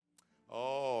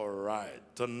right.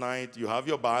 Tonight you have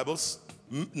your Bibles.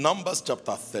 Numbers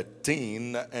chapter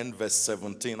 13 and verse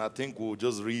 17. I think we'll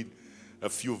just read a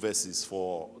few verses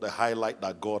for the highlight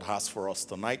that God has for us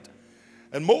tonight.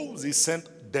 And Moses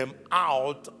sent them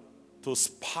out to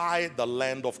spy the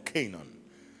land of Canaan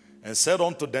and said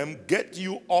unto them, get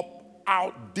you up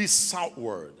out this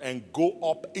southward and go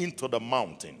up into the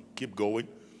mountain. Keep going.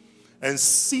 And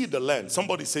see the land.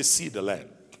 Somebody say, see the land.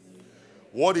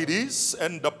 What it is,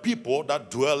 and the people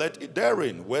that dwelleth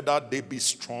therein, whether they be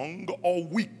strong or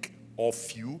weak, or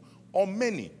few or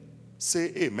many.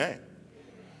 Say amen.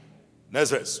 Next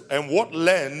verse. And what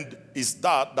land is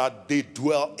that they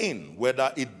dwell in,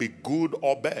 whether it be good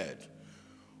or bad?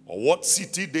 Or what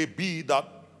city they be that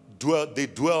they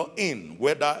dwell in,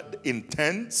 whether in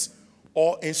tents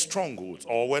or in strongholds,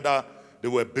 or whether they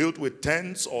were built with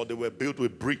tents or they were built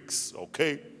with bricks,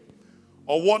 okay?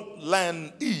 Or what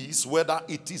land is, whether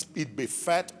it be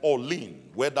fat or lean,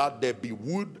 whether there be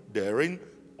wood therein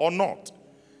or not.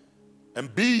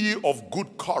 And be ye of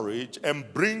good courage, and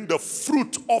bring the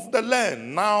fruit of the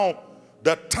land. Now,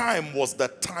 the time was the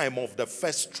time of the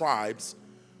first tribe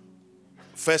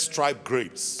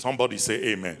grapes. Somebody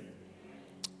say amen.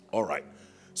 All right.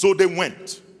 So they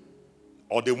went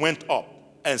up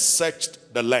and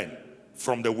searched the land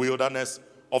from the wilderness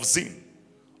of Zin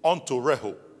unto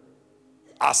Rehob,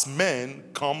 as men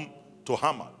come to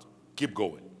Hamath. Keep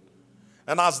going.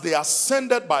 And as they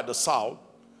ascended by the south,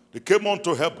 they came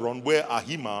unto Hebron, where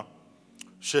Ahimah,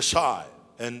 Sheshai,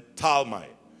 and Talmai,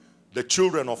 the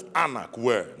children of Anak,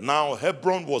 were. Now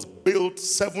Hebron was built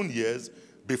 7 years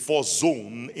before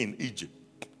Zon in Egypt.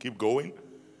 Keep going.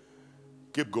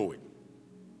 Keep going.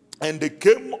 And they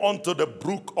came unto the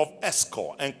brook of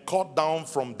Escol, and cut down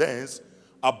from thence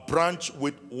a branch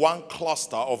with one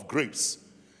cluster of grapes.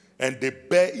 And they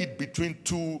bare it between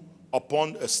two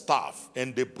upon a staff.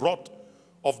 And they brought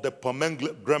of the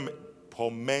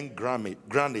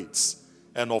pomegranates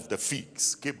and of the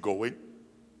figs. Keep going.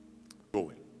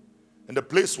 Going. And the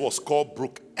place was called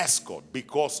Brook Escol,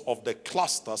 because of the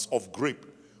clusters of grape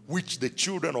which the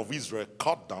children of Israel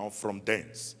cut down from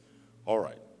thence. All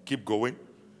right. Keep going.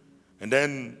 And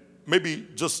then maybe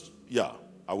just,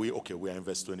 are we okay? We are in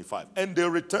verse 25. And they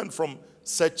returned from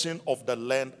searching of the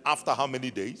land after how many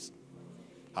days?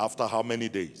 After how many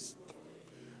days?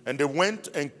 And they went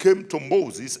and came to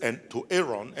Moses and to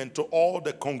Aaron and to all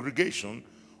the congregation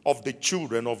of the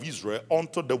children of Israel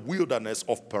unto the wilderness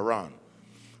of Paran,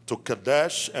 to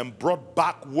Kadesh, and brought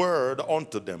back word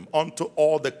unto them, unto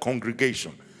all the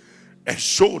congregation, and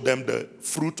showed them the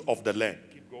fruit of the land.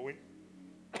 Keep going.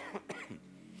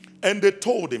 And they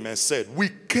told him and said, we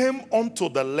came unto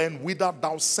the land whither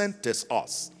thou sentest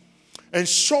us, and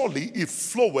surely it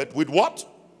floweth with what?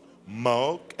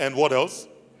 Milk and what else?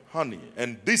 Honey.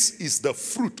 And this is the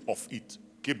fruit of it.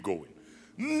 Keep going.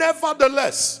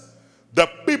 Nevertheless, the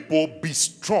people be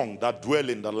strong that dwell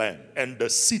in the land, and the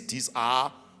cities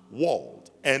are walled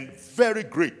and very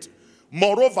great.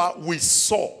 Moreover, we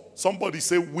saw. Somebody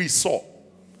say, we saw.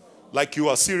 Like you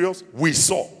are serious? We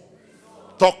saw.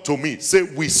 Talk to me. Say,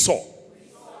 we saw.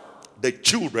 The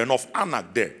children of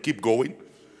Anak there. Keep going.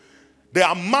 The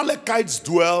Amalekites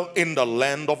dwell in the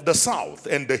land of the south,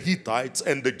 and the Hittites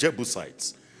and the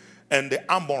Jebusites, and the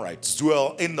Amorites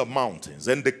dwell in the mountains,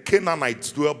 and the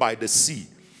Canaanites dwell by the sea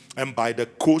and by the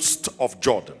coast of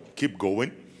Jordan. Keep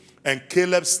going. And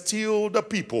Caleb stilled the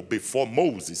people before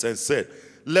Moses and said,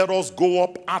 let us go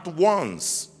up at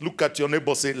once. Look at your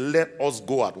neighbor, say, let us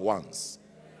go at once.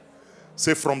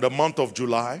 Say, from the month of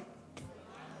July.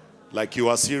 Like you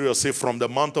are serious, say, from the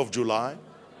month of July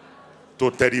to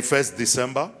 31st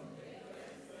December,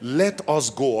 let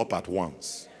us go up at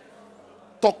once.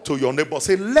 Talk to your neighbor,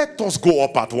 say, let us go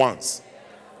up at once.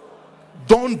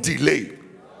 Don't delay.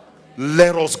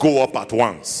 Let us go up at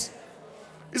once.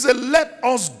 He said, let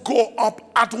us go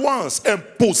up at once and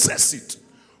possess it,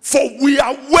 for we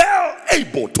are well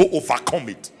able to overcome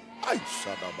it.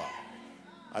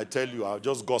 I tell you, I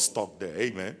just got stuck there.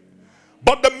 Amen.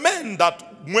 But the men that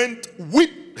went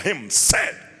with him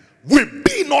said, we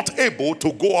be not able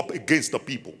to go up against the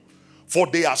people, for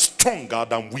they are stronger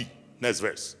than we. Next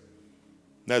verse.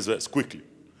 Next verse, quickly.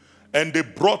 And they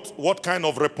brought what kind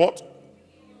of report?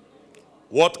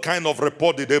 What kind of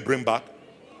report did they bring back?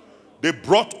 They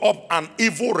brought up an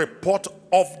evil report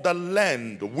of the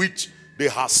land which they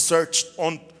had searched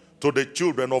unto the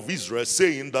children of Israel,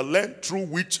 saying, the land through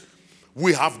which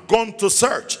we have gone to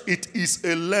search, it is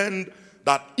a land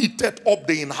that eateth up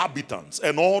the inhabitants,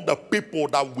 and all the people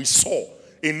that we saw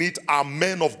in it are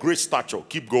men of great stature.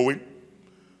 Keep going.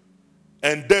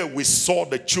 And there we saw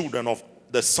the children of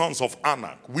the sons of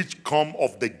Anak, which come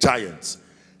of the giants,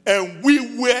 And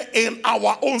we were in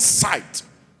our own sight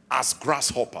as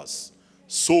grasshoppers.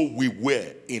 So we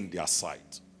were in their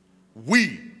sight.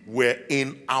 We were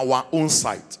in our own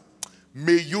sight.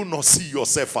 May you not see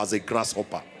yourself as a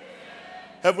grasshopper.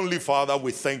 Heavenly Father,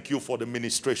 we thank you for the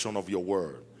ministration of your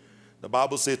word. The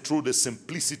Bible says through the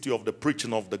simplicity of the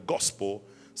preaching of the gospel,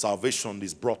 salvation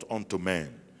is brought unto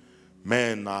men.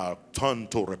 Men are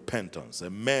turned to repentance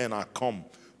and men are come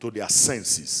to their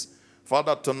senses.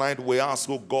 Father, tonight we ask,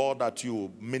 oh God, that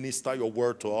you minister your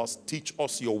word to us. Teach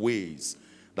us your ways,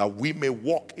 that we may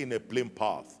walk in a plain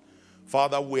path.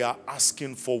 Father, we are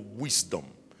asking for wisdom,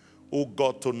 oh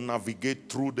God, to navigate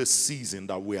through the season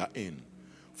that we are in.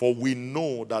 For we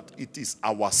know that it is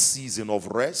our season of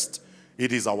rest.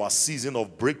 It is our season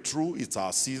of breakthrough. It's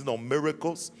our season of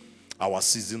miracles, our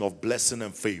season of blessing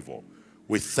and favor.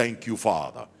 We thank you,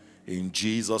 Father. In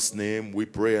Jesus' name we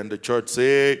pray, and the church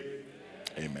say,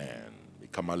 Amen.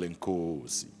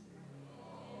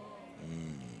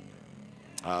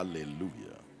 Hallelujah.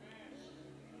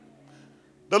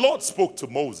 The Lord spoke to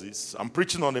Moses. I'm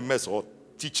preaching on a message, or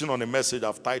teaching on a message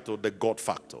I've titled The God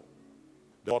Factor.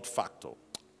 The God Factor.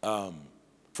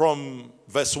 From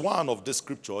verse 1 of this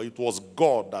scripture, it was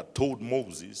God that told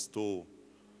Moses to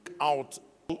out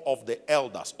of the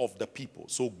elders of the people.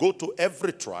 So go to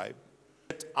every tribe,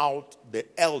 get out the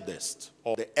eldest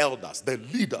or the elders, the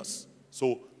leaders.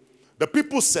 So the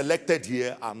people selected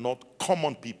here are not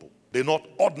common people. They're not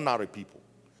ordinary people.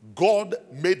 God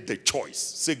made the choice.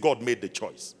 Say, God made the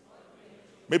choice.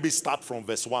 Maybe start from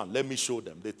verse 1. Let me show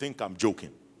them. They think I'm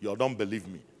joking. You don't believe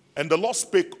me. And the Lord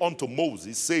spake unto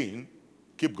Moses, saying,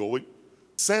 keep going,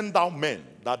 send out men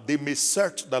that they may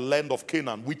search the land of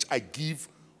Canaan, which I give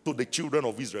to the children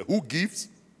of Israel. Who gives?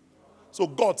 So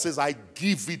God says, I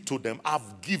give it to them.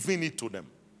 I've given it to them.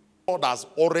 God has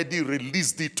already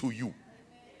released it to you.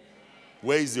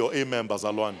 Where is your amen,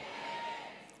 Bazalwan?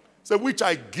 So which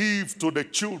I give to the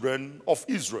children of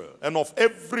Israel, and of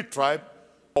every tribe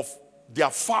of their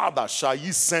father shall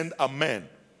ye send a man,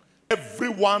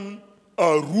 everyone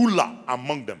a ruler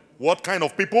among them. What kind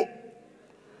of people?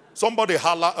 Somebody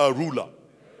holler, a ruler.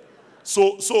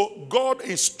 So God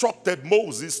instructed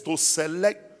Moses to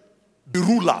select the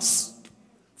rulers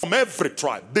from every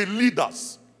tribe, the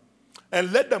leaders,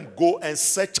 and let them go and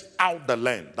search out the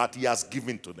land that he has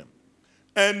given to them.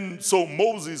 And so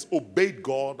Moses obeyed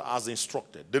God as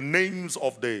instructed. The names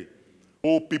of the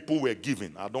old people were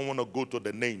given. I don't want to go to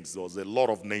the names. There was a lot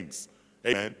of names.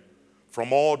 Amen.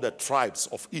 From all the tribes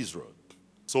of Israel.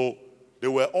 So they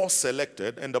were all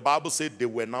selected, and the Bible said they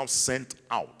were now sent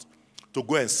out to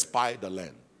go and spy the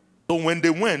land. So when they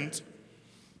went,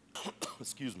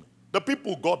 excuse me, the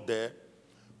people got there,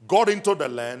 got into the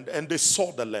land, and they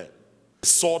saw the land. They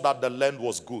saw that the land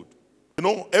was good. You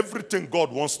know, everything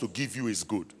God wants to give you is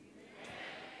good.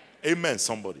 Amen,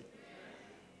 somebody.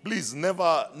 Please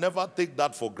never take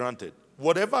that for granted.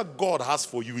 Whatever God has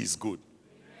for you is good.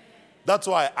 That's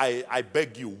why I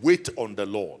beg you, wait on the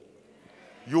Lord.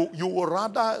 You will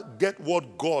rather get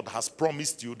what God has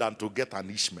promised you than to get an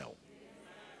Ishmael.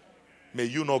 May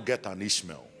you not get an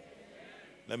Ishmael.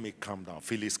 Let me calm down.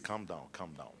 Phyllis, calm down,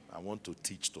 calm down. I want to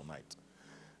teach tonight.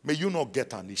 May you not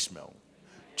get an Ishmael.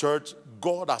 Church,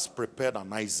 God has prepared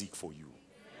an Isaac for you.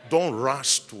 Don't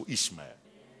rush to Ishmael.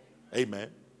 Amen.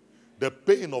 The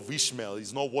pain of Ishmael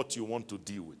is not what you want to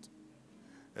deal with.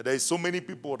 There is so many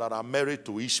people that are married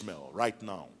to Ishmael right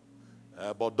now.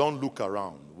 But don't look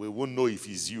around. We won't know if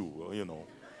it's you, you know.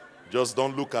 Just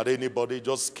don't look at anybody.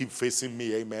 Just keep facing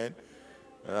me. Amen.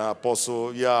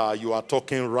 Apostle, yeah, you are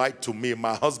talking right to me.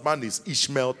 My husband is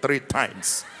Ishmael 3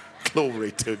 times.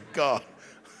 Glory to God.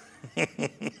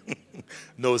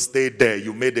 No, stay there.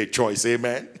 You made a choice.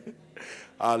 Amen.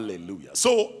 Hallelujah.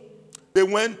 So they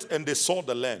went and they saw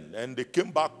the land, and they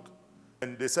came back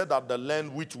and they said that the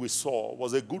land which we saw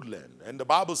was a good land. And the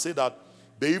Bible said that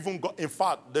they even got, in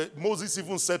fact, Moses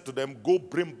even said to them, go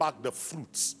bring back the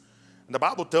fruits. And the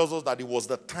Bible tells us that it was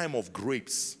the time of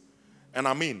grapes. And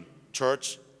I mean,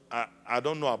 church, I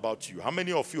don't know about you. How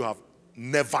many of you have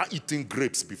never eaten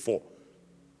grapes before?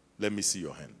 Let me see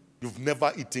your hand. You've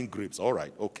never eaten grapes. All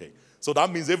right, okay. So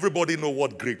that means everybody know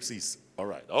what grapes is. All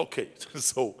right, okay.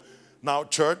 So now,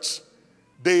 church,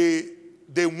 they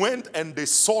went and they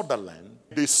saw the land.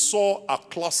 They saw a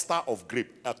cluster of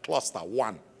grapes. A cluster,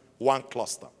 one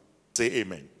cluster. Say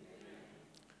amen.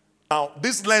 Now,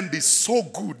 this land is so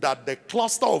good that the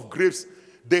cluster of grapes,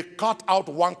 they cut out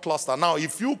one cluster. Now,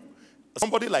 if you,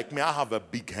 somebody like me, I have a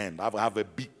big hand. I have a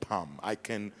big palm. I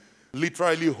can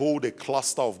literally hold a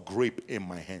cluster of grape in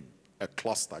my hand. A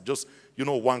cluster. Just, you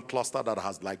know, one cluster that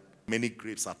has like many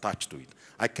grapes attached to it.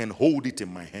 I can hold it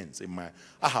in my hands.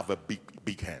 I have a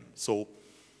big hand. So,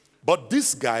 but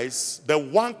these guys, the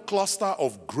one cluster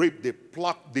of grape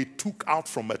they took out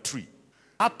from a tree,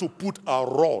 had to put a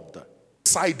rod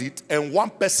beside it, and one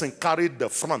person carried the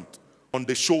front on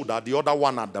the shoulder, the other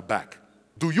one at the back.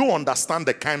 Do you understand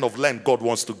the kind of land God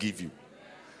wants to give you?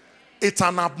 It's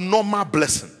an abnormal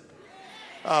blessing.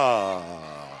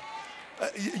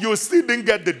 You still didn't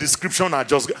get the description I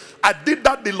did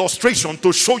that illustration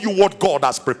to show you what God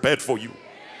has prepared for you.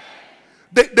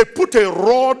 They put a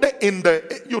rod in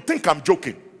you think I'm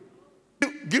joking.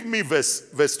 Give me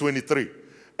verse 23.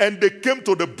 And they came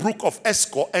to the brook of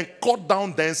Escol and cut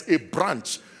down thence a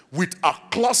branch with a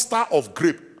cluster of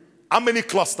grape. How many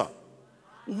cluster?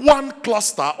 One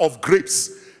cluster of grapes.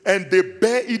 And they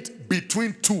bear it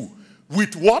between two.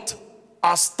 With what?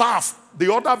 A staff.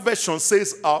 The other version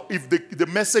says, if the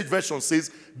Message version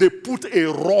says, they put a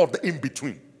rod in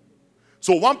between.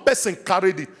 So one person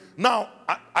carried it. Now,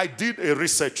 I did a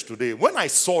research today. When I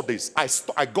saw this,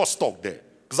 I got stuck there.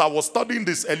 Because I was studying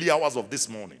this early hours of this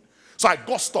morning. So I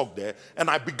got stuck there and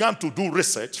I began to do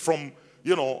research from,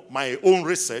 my own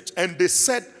research. And they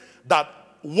said that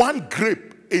one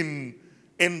grape in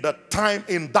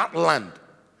that land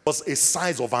was a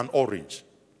size of an orange.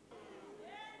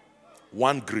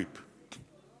 One grape.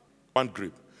 One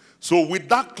grape. So with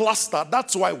that cluster,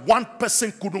 that's why one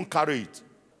person couldn't carry it.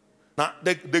 Now,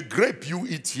 the grape you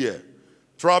eat here,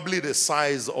 probably the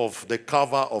size of the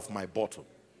cover of my bottle.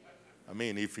 I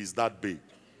mean, if it's that big.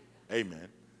 Amen.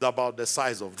 It's about the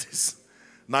size of this.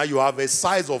 Now you have a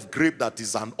size of grape that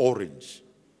is an orange.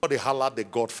 They holler the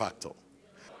God factor.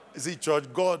 See, church,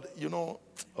 God,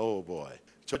 oh boy.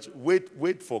 Church,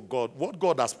 wait for God. What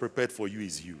God has prepared for you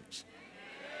is huge.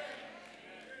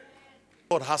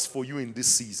 God has for you in this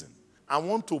season. I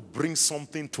want to bring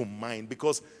something to mind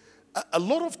because a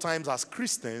lot of times as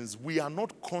Christians, we are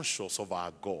not conscious of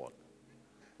our God.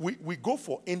 We go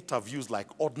for interviews like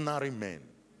ordinary men.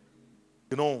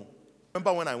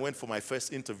 Remember when I went for my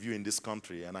first interview in this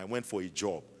country and I went for a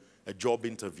job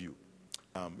interview.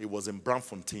 It was in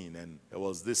Braamfontein and there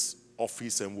was this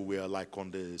office and we were like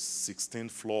on the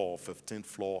 16th floor or 15th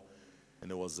floor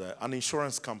and there was an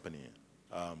insurance company.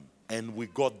 And we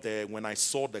got there. When I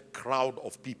saw the crowd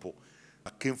of people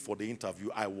that came for the interview,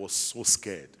 I was so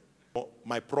scared.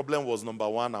 My problem was, number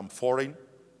one, I'm foreign.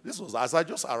 This was as I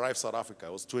just arrived South Africa.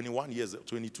 It was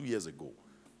 22 years ago.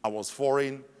 I was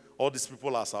foreign. All these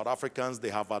people are South Africans. They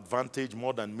have advantage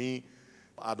more than me.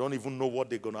 I don't even know what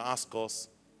they're going to ask us.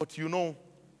 But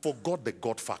forgot the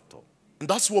God factor. And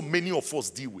that's what many of us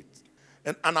deal with.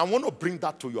 And I want to bring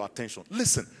that to your attention.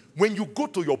 Listen, when you go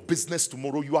to your business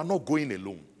tomorrow, you are not going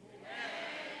alone.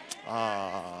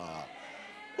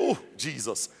 Oh,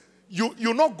 Jesus.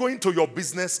 You're not going to your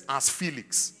business as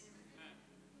Felix.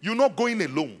 You're not going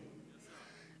alone.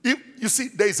 You see,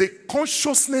 there is a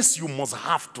consciousness you must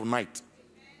have tonight.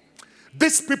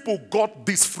 These people got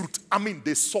this fruit.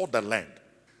 They saw the land.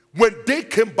 When they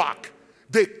came back,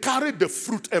 they carried the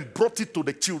fruit and brought it to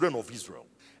the children of Israel.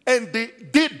 And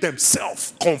they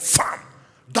themselves confirmed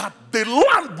that the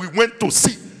land we went to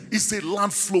see is a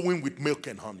land flowing with milk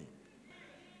and honey.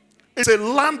 It's a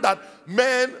land that,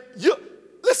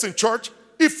 listen, church,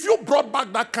 if you brought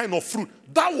back that kind of fruit,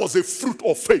 that was a fruit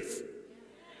of faith.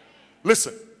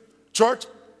 Listen, church,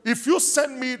 if you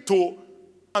send me to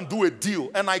and do a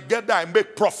deal and I get there, I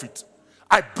make profit,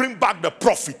 I bring back the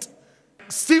profit.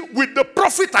 See, with the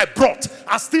profit I brought,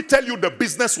 I still tell you the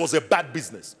business was a bad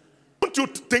business. Don't you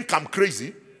think I'm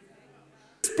crazy?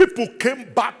 People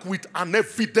came back with an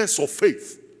evidence of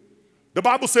faith. The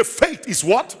Bible says faith is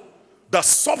what? The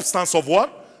substance of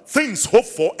what? Things hoped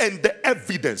for and the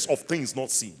evidence of things not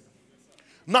seen.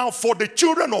 Now, for the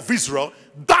children of Israel,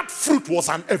 that fruit was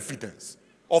an evidence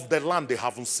of the land they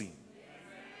haven't seen.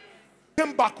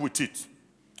 Came back with it.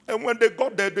 And when they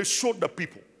got there, they showed the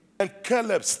people. And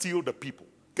Caleb stilled the people.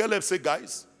 Caleb said,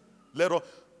 guys,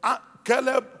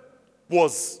 Caleb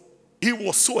was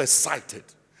so excited.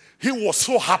 He was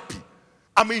so happy.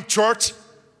 Church,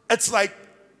 it's like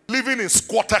living in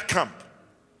squatter camp.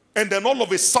 And then all of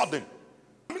a sudden,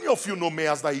 how many of you know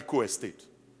Mayasda Eco Estate?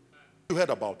 You heard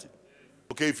about it.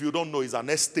 Okay, if you don't know, it's an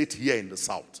estate here in the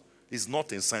south. It's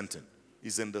not in Senton.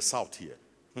 It's in the south here.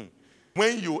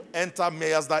 When you enter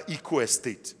Mayasda Eco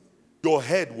Estate, your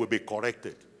head will be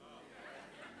corrected.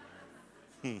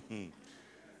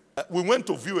 We went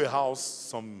to view a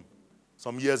house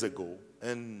some years ago.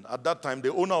 And at that time,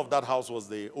 the owner of that house was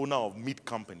the owner of meat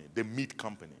company, the meat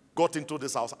company. Got into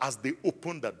this house. As they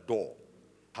opened the door,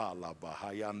 I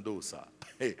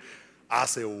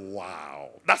said, wow.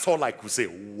 That's all I could say,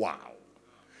 wow.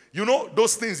 You know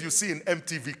those things you see in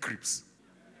MTV Creeps?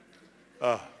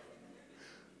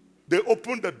 They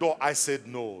opened the door. I said,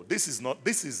 no, this is not,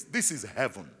 this is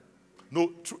heaven.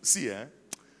 No, see,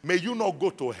 may you not go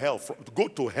to hell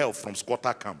from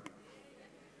squatter camp.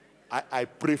 I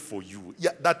pray for you.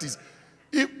 Yeah, that is,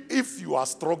 if you are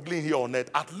struggling here on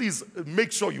earth, at least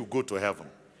make sure you go to heaven.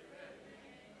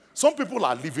 Some people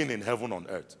are living in heaven on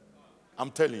earth.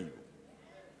 I'm telling you.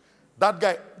 That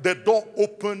guy, the door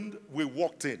opened, we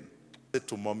walked in. I said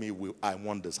to mommy, I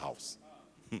want this house.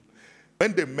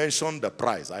 When they mentioned the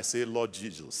price, I said, Lord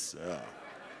Jesus. Yeah.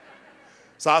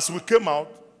 So as we came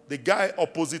out, the guy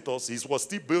opposite us, he was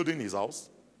still building his house.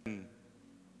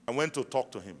 I went to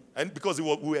talk to him. And because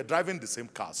we were driving the same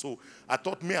car. So I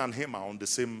thought me and him are on the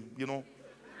same,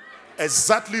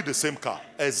 exactly the same car.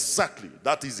 Exactly.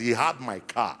 That is, he had my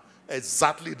car.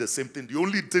 Exactly the same thing. The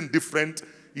only thing different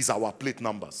is our plate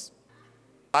numbers.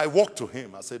 I walked to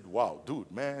him. I said, wow, dude,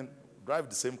 man, drive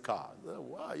the same car. I said,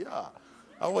 wow, yeah.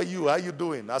 How are you? How are you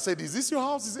doing? I said, is this your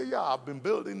house? He said, yeah, I've been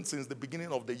building since the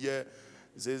beginning of the year.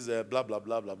 He says, blah, blah,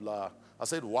 blah, blah, blah. I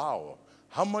said, wow.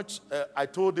 How much? I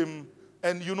told him,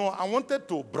 and, I wanted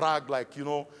to brag like,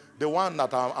 the one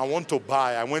that I want to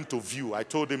buy, I went to view. I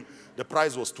told him the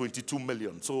price was 22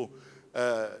 million. So,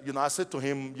 I said to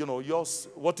him, yours,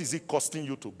 what is it costing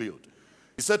you to build?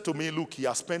 He said to me, look, he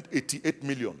has spent 88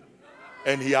 million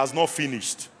and he has not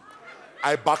finished.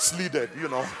 I backslided,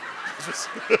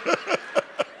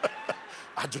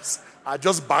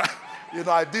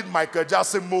 I did Michael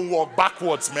Jackson moonwalk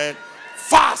backwards, man.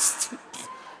 Fast.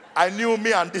 I knew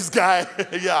me and this guy.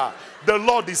 Yeah. The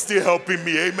Lord is still helping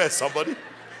me. Amen, somebody.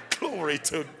 Glory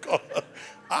to God.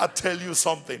 I'll tell you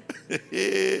something.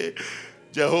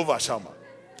 Jehovah Shammah.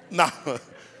 Now,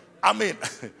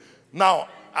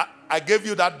 I gave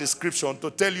you that description to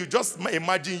tell you, just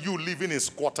imagine you living in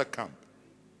squatter camp.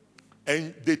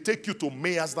 And they take you to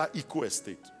Mayasda Eco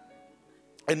Estate.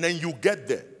 And then you get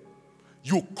there.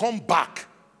 You come back.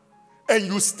 And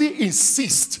you still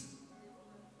insist.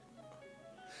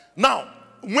 Now,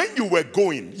 when you were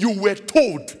going, you were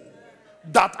told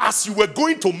that as you were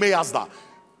going to Mayasda,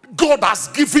 God has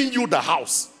given you the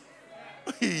house.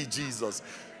 Hey, Jesus.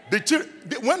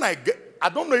 I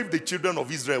don't know if the children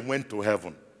of Israel went to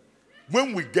heaven.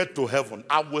 When we get to heaven,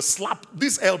 I will slap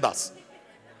these elders.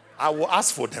 I will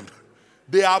ask for them.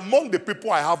 They are among the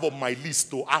people I have on my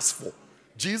list to ask for.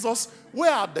 Jesus,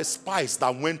 where are the spies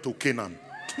that went to Canaan?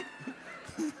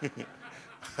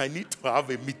 I need to have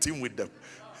a meeting with them.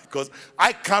 Because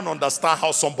I can't understand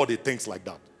how somebody thinks like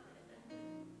that.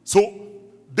 So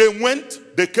they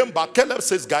went, they came back. Caleb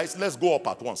says, guys, let's go up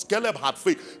at once. Caleb had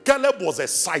faith. Caleb was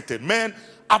excited. Man,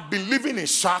 I've been living in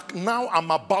Shark. Now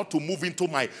I'm about to move into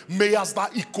my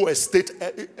Mayasda Eco Estate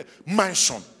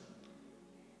mansion.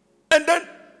 And then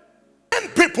 10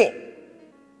 people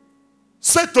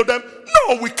said to them,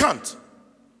 no, we can't.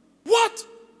 What?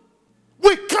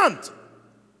 We can't.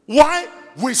 Why?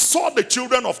 We saw the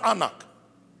children of Anak.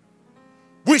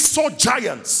 We saw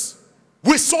giants.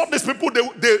 We saw these people,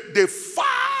 they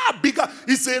far bigger.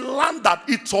 It's a land that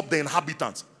eats up the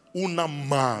inhabitants. Una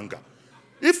manga.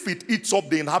 If it eats up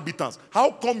the inhabitants,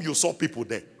 how come you saw people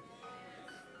there?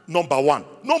 Number one.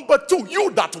 Number two, you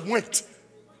that went.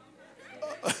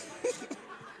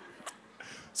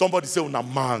 Somebody say una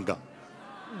manga.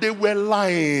 They were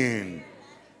lying.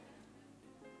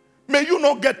 May you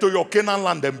not get to your Canaan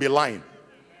land and be lying.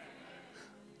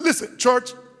 Listen,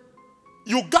 church,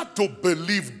 you got to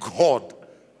believe God.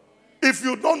 If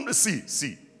you don't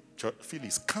see, church,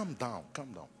 Phyllis, calm down.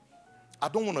 I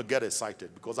don't want to get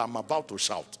excited because I'm about to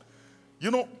shout.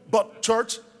 But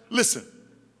church, listen,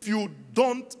 if you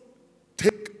don't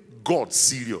take God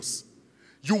serious,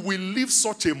 you will live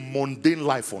such a mundane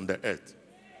life on the earth.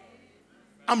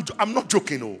 I'm not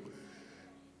joking. Oh.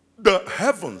 The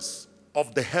heavens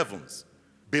of the heavens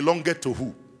belongeth to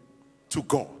who? To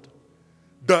God.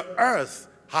 The earth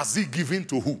has he given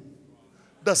to who?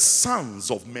 The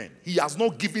sons of men. He has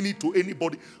not given it to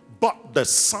anybody but the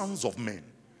sons of men.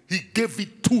 He gave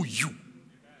it to you.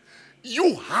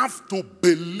 You have to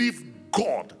believe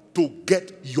God to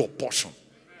get your portion.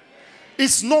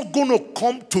 It's not going to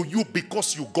come to you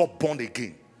because you got born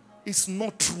again. It's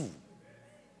not true.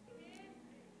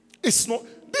 It's not.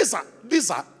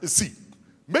 These are, see,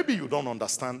 maybe you don't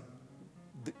understand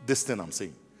this thing I'm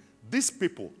saying. These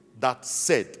people that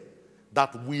said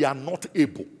that we are not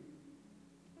able.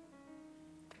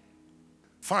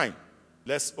 Fine.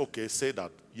 Let's, say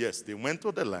that, yes, they went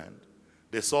to the land.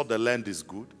 They saw the land is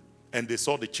good. And they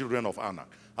saw the children of Anak.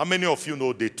 How many of you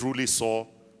know they truly saw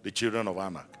the children of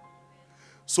Anak?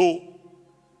 So,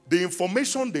 the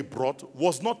information they brought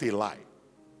was not a lie.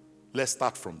 Let's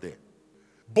start from there.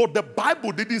 But the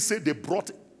Bible didn't say they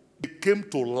came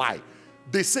to lie.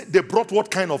 They said they brought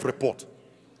what kind of report?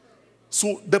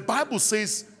 So the Bible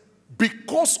says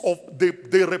because of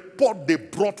the report they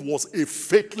brought was a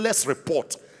faithless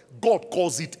report, God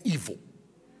calls it evil.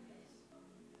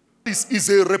 This is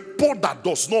a report that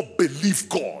does not believe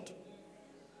God.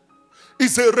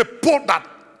 It's a report that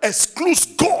excludes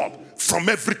God from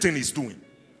everything he's doing.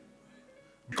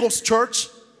 Because church,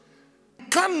 you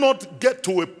cannot get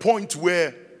to a point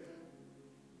where,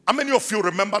 how many of you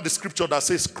remember the scripture that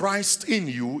says Christ in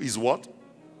you is what?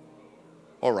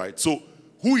 All right, so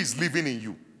who is living in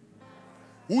you?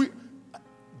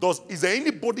 Is there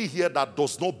anybody here that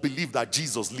does not believe that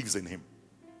Jesus lives in him?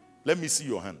 Let me see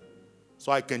your hand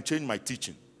so I can change my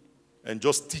teaching and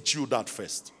just teach you that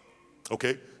first.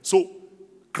 Okay, so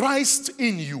Christ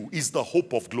in you is the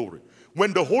hope of glory.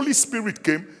 When the Holy Spirit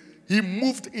came, he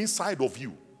moved inside of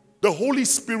you. The Holy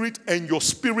Spirit and your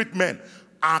spirit man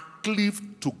are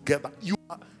cleaved together.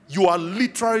 You are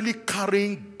literally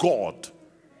carrying God.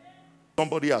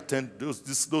 Somebody attend,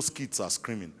 those kids are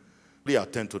screaming. They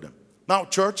attend to them. Now,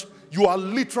 church, you are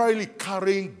literally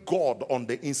carrying God on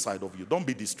the inside of you. Don't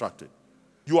be distracted.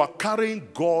 You are carrying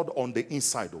God on the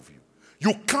inside of you.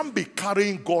 You can't be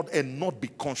carrying God and not be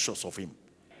conscious of him.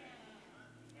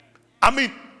 I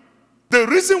mean, the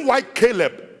reason why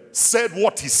Caleb said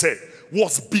what he said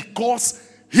was because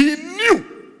he knew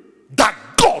that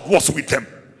God was with them.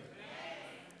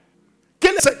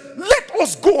 Caleb said, let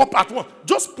us go up at once.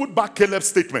 Just put back Caleb's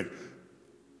statement.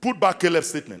 Put back Caleb's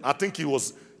statement. I think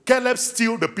Caleb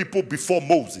steal the people before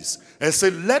Moses and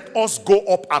said, let us go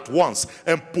up at once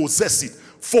and possess it,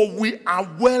 for we are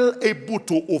well able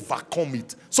to overcome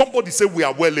it. Somebody say we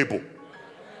are well able.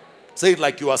 Say it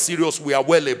like you are serious. We are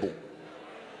well able.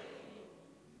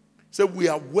 Say we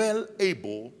are well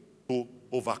able to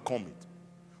overcome it.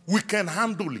 We can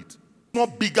handle it. It's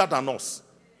not bigger than us.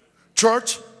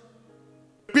 Church,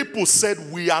 people said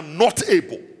we are not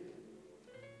able.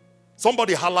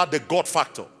 Somebody holler the God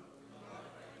factor.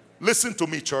 Listen to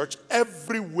me, church.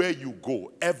 Everywhere you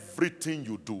go, everything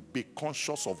you do, be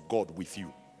conscious of God with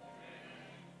you.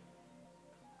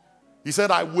 He said,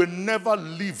 I will never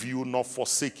leave you nor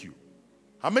forsake you.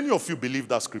 How many of you believe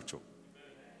that scripture?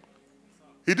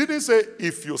 He didn't say,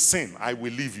 if you sin, I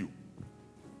will leave you.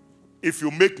 If you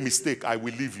make mistake, I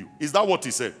will leave you. Is that what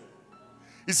he said?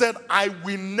 He said, I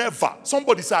will never.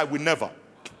 Somebody say, I will never.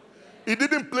 He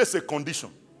didn't place a condition.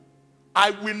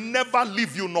 I will never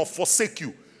leave you nor forsake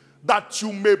you, that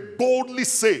you may boldly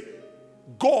say,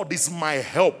 God is my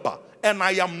helper, and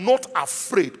I am not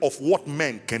afraid of what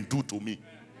men can do to me.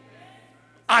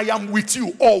 I am with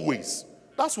you always.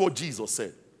 That's what Jesus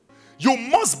said. You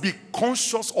must be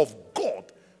conscious of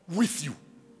God with you.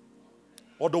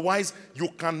 Otherwise, you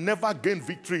can never gain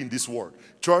victory in this world.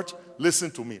 Church,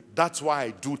 listen to me. That's why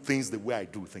I do things the way I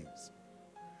do things.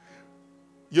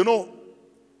 You know,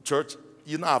 church,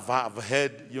 I've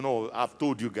heard, I've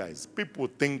told you guys, people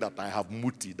think that I have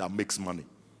muti that makes money.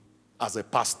 As a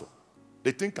pastor,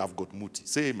 they think I've got muti.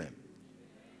 Say amen.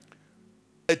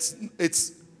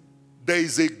 There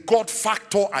is a God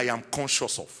factor I am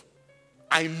conscious of.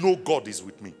 I know God is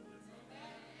with me.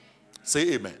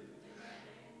 Say amen.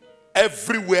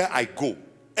 Everywhere I go,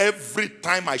 every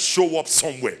time I show up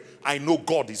somewhere, I know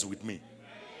God is with me.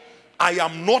 I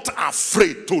am not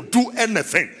afraid to do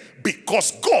anything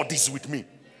because God is with me.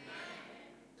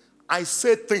 I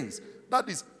say things. That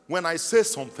is, when I say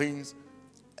some things,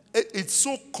 it's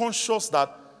so conscious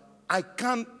that I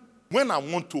can't, when I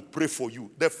want to pray for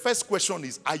you, the first question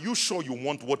is, are you sure you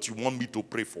want what you want me to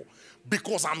pray for?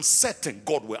 Because I'm certain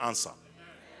God will answer.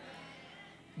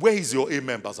 Where is your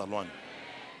amen, Bazalwane?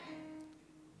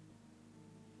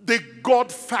 The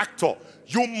God factor.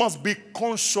 You must be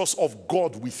conscious of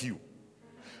God with you.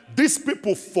 These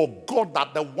people forgot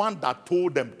that the one that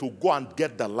told them to go and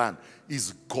get the land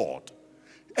is God.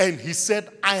 And he said,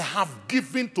 I have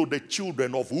given to the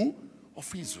children of who?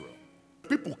 Of Israel.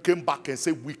 People came back and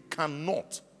said, we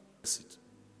cannot.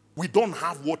 We don't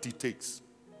have what it takes.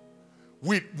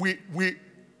 There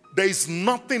is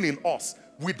nothing in us.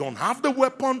 We don't have the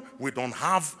weapon. We don't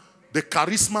have the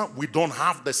charisma. We don't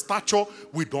have the stature.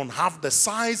 We don't have the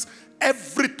size.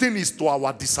 Everything is to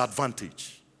our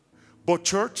disadvantage. But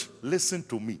church, listen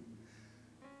to me.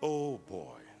 Oh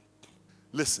boy.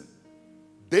 Listen.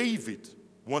 David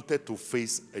wanted to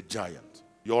face a giant.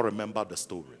 You all remember the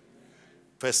story.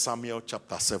 1 Samuel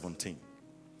chapter 17.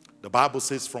 The Bible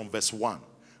says from verse 1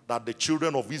 that the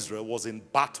children of Israel was in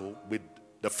battle with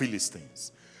the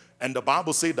Philistines. And the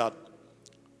Bible says that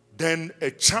then a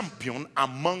champion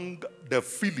among the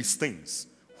Philistines,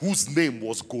 whose name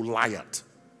was Goliath,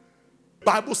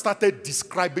 Bible started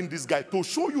describing this guy to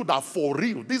show you that for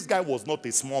real, this guy was not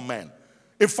a small man.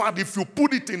 In fact, if you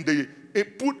put it in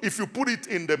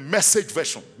the message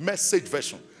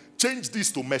version, change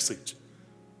this to message.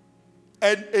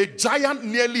 And a giant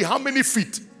nearly how many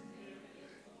feet?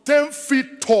 10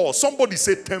 feet tall. Somebody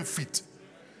say 10 feet.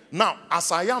 Now,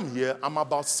 as I am here, I'm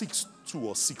about 6'2"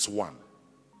 or 6'1",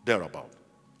 thereabout.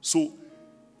 So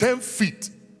 10 feet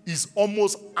is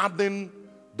almost adding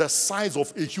the size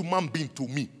of a human being to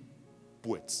me,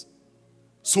 poets.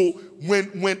 So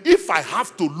if I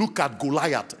have to look at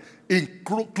Goliath in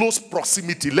close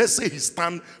proximity, let's say he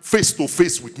stand face to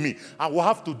face with me, I will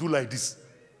have to do like this.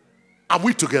 Are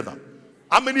we together?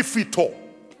 How many feet tall?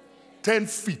 10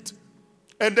 feet.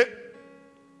 And then,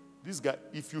 this guy,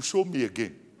 if you show me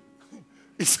again,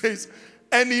 he says,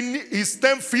 and he's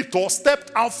 10 feet tall,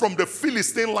 stepped out from the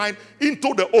Philistine line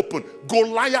into the open.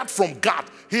 Goliath from Gath.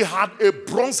 He had a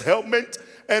bronze helmet,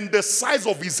 and the size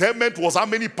of his helmet was how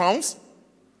many pounds?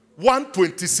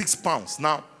 126 pounds.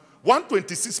 Now,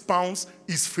 126 pounds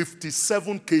is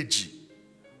 57 kg.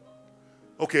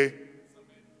 Okay.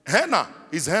 Hannah.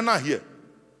 Is Hannah here?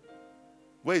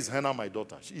 Where is Hannah, my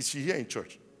daughter? Is she here in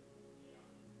church?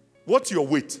 What's your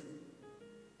weight?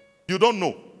 You don't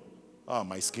know. Ah,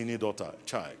 my skinny daughter,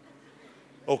 child.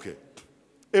 Okay.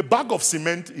 A bag of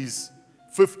cement is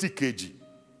 50 kg.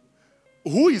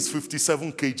 Who is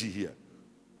 57 kg here?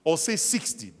 Or say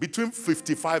 60, between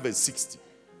 55 and 60.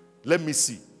 Let me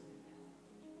see.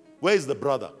 Where is the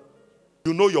brother?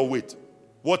 You know your weight.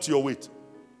 What's your weight?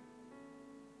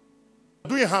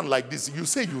 Do your hand like this. You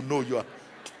say you know you are.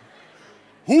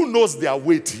 Who knows their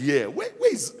weight here? Where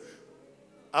is...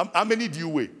 How many do you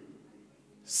weigh?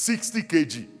 60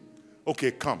 kg.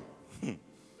 Okay, come.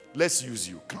 Let's use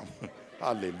you. Come.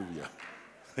 Hallelujah.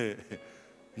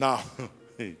 Now,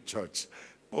 church.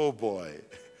 Oh boy.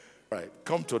 Right,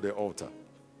 come to the altar.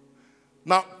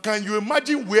 Now, can you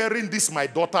imagine wearing this, my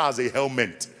daughter, as a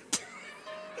helmet?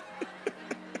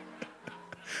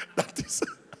 That is,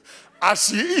 as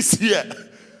she is here,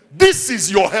 this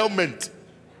is your helmet.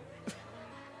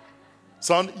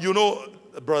 Son, you know,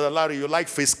 Brother Larry, you like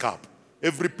face cap.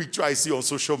 Every picture I see on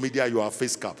social media, you have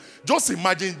face cap. Just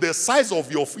imagine the size of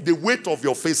the weight of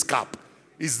your face cap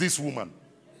is this woman.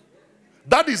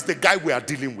 That is the guy we are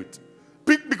dealing with.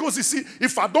 Because you see,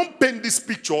 if I don't paint this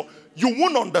picture, you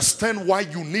won't understand why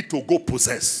you need to go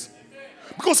possess.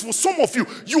 Because for some of you,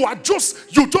 you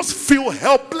just feel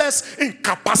helpless,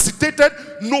 incapacitated,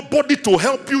 nobody to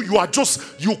help you. You are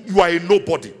a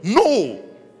nobody. No.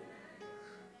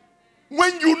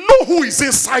 When you know who is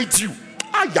inside you,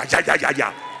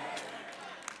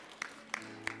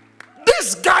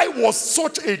 this guy was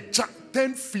such a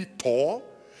 10 feet tall,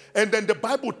 and then the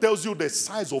Bible tells you the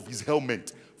size of his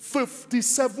helmet,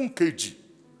 57 kg.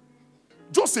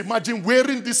 Just imagine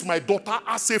wearing this, my daughter,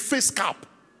 as a face cap.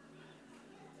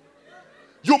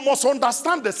 You must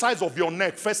understand the size of your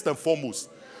neck first and foremost.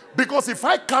 Because if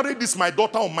I carry this, my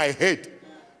daughter, on my head,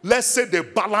 let's say they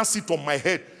balance it on my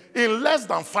head, in less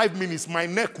than 5 minutes, my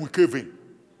neck will cave in.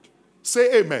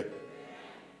 Say amen.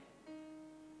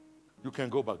 You can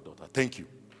go back, daughter. Thank you.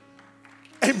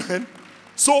 Amen.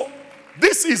 So,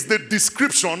 this is the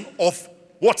description of,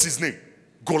 what's his name?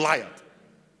 Goliath.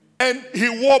 And he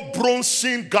wore bronze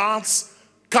shin guards,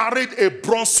 carried a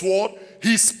bronze sword.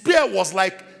 His spear was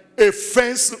like a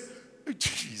fence.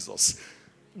 Jesus.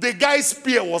 The guy's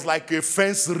spear was like a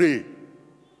fence ray.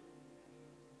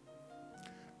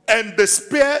 And the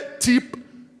spear tip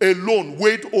alone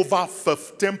weighed over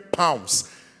 15 pounds.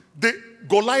 The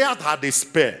Goliath had a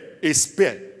spear.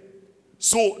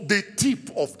 So the tip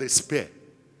of the spear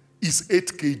is 8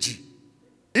 kg.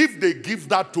 If they give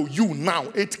that to you now,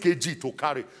 8 kg to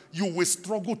carry, you will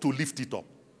struggle to lift it up.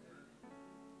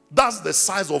 That's the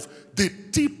size of the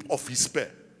tip of his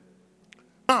spear.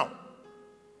 Now,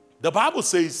 the Bible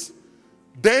says,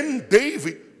 then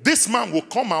David, this man will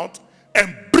come out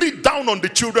and breathe down on the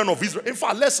children of Israel. In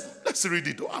fact, let's read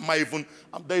it.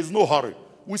 There is no hurry.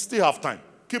 We still have time.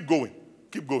 Keep going.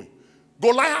 Keep going.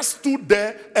 Goliath stood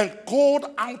there and called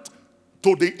out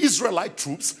to the Israelite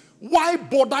troops, why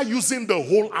bother using the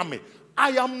whole army?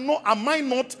 Am I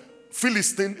not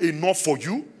Philistine enough for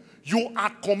you? You are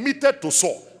committed to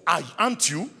Saul, aren't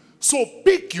you? So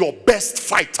pick your best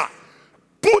fighter.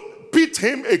 Pit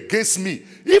him against me.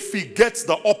 If he gets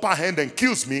the upper hand and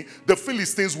kills me, the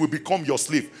Philistines will become your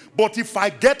slave. But if I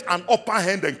get an upper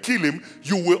hand and kill him,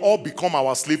 you will all become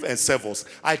our slave and serve us.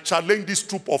 I challenge this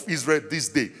troop of Israel this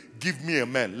day. Give me a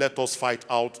man. Let us fight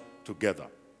out together.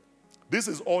 This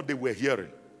is all they were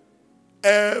hearing.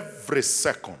 Every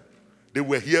second, they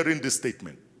were hearing this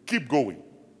statement. Keep going.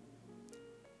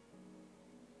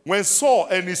 When Saul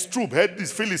and his troop heard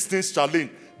these Philistines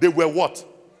challenge, they were what?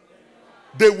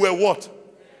 They were what?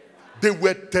 They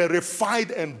were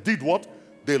terrified and did what?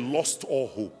 They lost all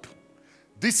hope.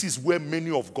 This is where many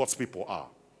of God's people are.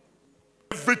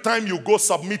 Every time you go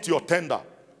submit your tender,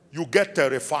 you get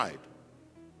terrified.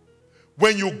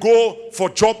 When you go for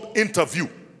job interview,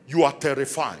 you are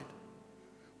terrified.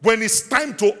 When it's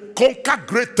time to conquer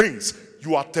great things,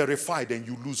 you are terrified and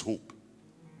you lose hope.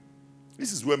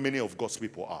 This is where many of God's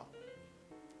people are.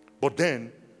 But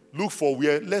then,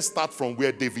 let's start from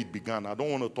where David began. I don't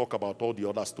want to talk about all the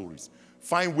other stories.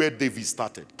 Find where David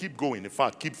started. Keep going. In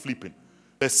fact, keep flipping.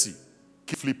 Let's see.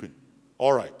 Keep flipping.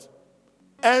 All right.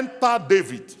 Enter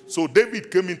David. So David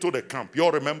came into the camp. You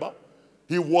all remember?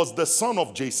 He was the son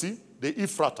of Jesse, the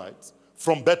Ephrathites,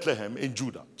 from Bethlehem in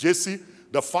Judah. Jesse,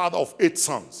 the father of 8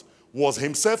 sons, was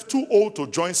himself too old to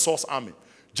join Saul's army.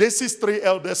 Jesse's 3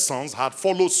 eldest sons had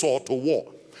followed Saul to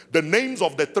war. The names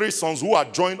of the 3 sons who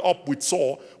had joined up with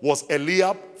Saul was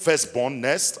Eliab, firstborn,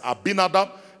 next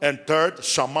Abinadab, and third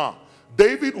Shammah.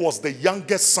 David was the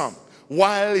youngest son,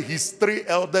 while his 3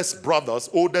 oldest brothers,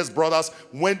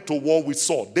 went to war with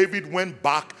Saul. David went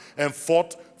back and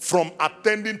fought from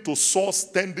attending to Saul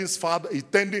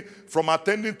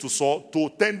to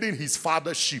tending his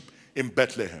father's sheep in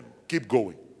Bethlehem. Keep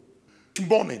going.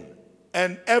 Morning,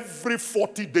 and every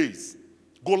 40 days,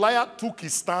 Goliath took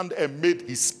his stand and made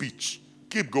his speech.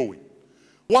 Keep going.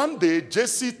 One day,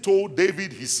 Jesse told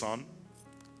David his son,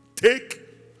 take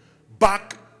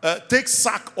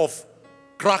sack of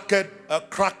cracked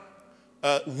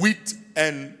wheat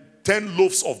and 10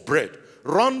 loaves of bread.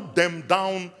 Run them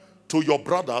down to your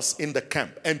brothers in the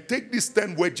camp and take these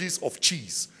 10 wedges of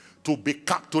cheese to the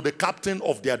captain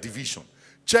of their division.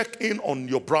 Check in on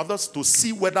your brothers to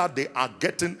see whether they are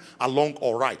getting along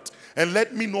all right. And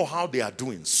let me know how they are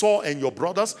doing. Saul and your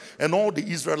brothers and all the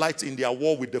Israelites in their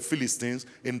war with the Philistines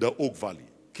in the Oak Valley.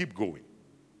 Keep going.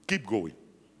 Keep going.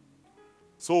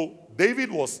 So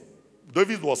David was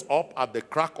up at the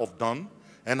crack of dawn,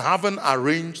 and having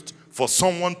arranged for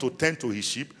someone to tend to his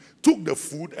sheep, took the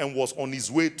food and was on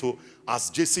his way to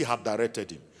as Jesse had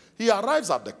directed him. He arrives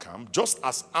at the camp just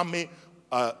as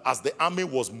the army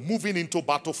was moving into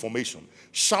battle formation,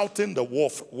 shouting the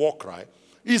war cry.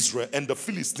 Israel and the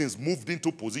Philistines moved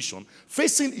into position,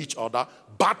 facing each other,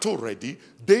 battle ready.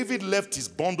 David left his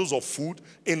bundles of food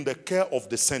in the care of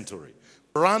the century,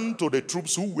 ran to the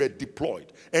troops who were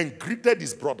deployed, and greeted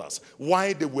his brothers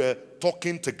while they were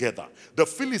talking together. The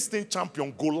Philistine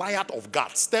champion Goliath of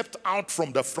Gath stepped out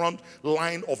from the front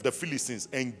line of the Philistines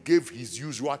and gave his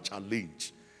usual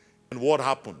challenge. And what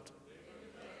happened?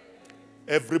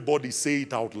 Everybody say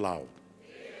it out loud.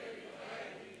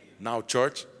 Now,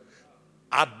 church,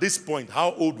 at this point,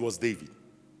 how old was David?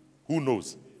 Who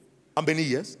knows? How many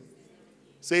years?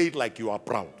 Say it like you are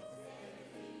proud.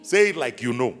 Say it like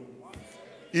you know.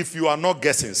 If you are not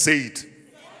guessing, say it.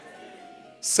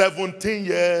 17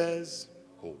 years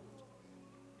old.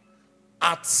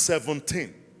 At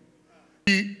 17,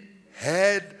 he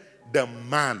heard the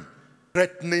man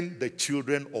threatening the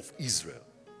children of Israel.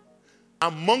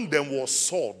 Among them was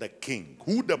Saul the king,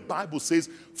 who the Bible says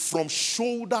from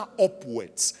shoulder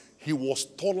upwards, he was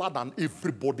taller than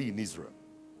everybody in Israel.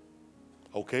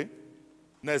 Okay?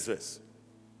 Next verse.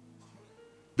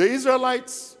 The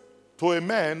Israelites, to a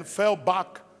man, fell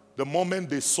back the moment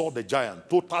they saw the giant,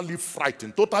 totally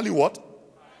frightened. Totally what?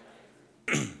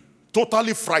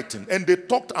 Totally frightened. And they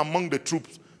talked among the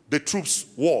troops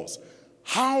was,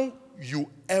 how you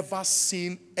ever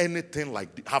seen anything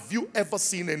like this? Have you ever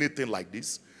seen anything like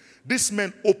this? This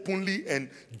man openly and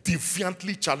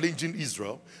defiantly challenging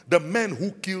Israel. The man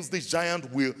who kills this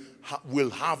giant will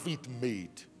have it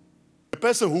made. The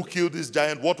person who killed this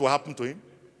giant, what will happen to him?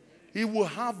 He will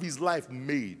have his life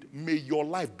made. May your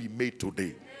life be made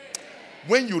today.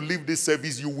 When you leave this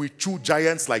service, you will chew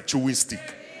giants like chewing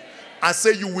stick. I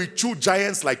say you will chew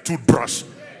giants like toothbrush.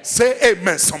 Say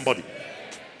amen, somebody.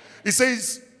 He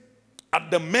says,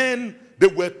 at the men, they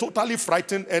were totally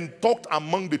frightened and talked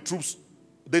among the troops.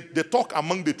 The talk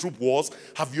among the troop was,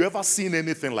 have you ever seen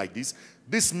anything like this?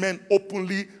 This man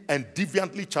openly and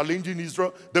deviantly challenging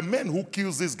Israel. The man who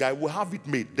kills this guy will have it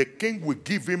made. The king will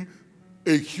give him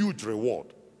a huge reward.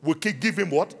 Will give him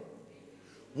what?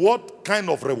 What kind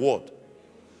of reward?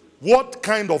 What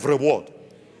kind of reward?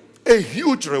 A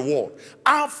huge reward.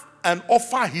 Have and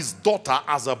offer his daughter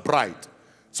as a bride.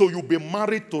 So you'll be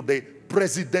married to the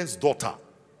president's daughter.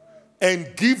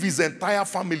 And give his entire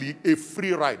family a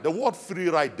free ride. The word free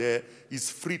ride there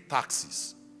is free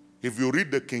taxes. If you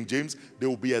read the King James, they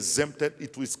will be exempted.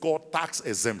 It is called tax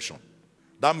exemption.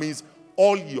 That means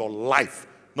all your life.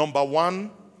 Number one,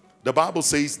 the Bible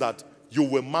says that you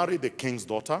will marry the king's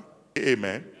daughter.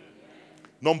 Amen.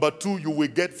 Number two, you will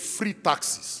get free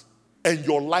taxes and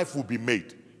your life will be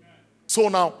made. So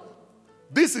now,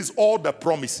 this is all the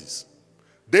promises.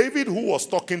 David, who was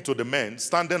talking to the men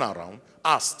standing around,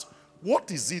 asked,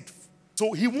 what is it?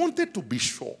 So he wanted to be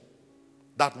sure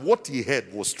that what he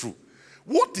heard was true.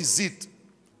 What is it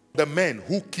the man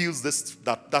who kills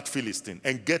that Philistine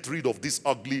and get rid of this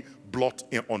ugly blot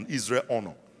on Israel's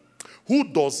honor? Who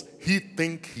does he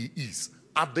think he is?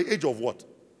 At the age of what?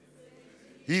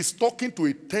 He is talking to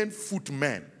a 10-foot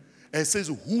man and says,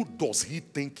 who does he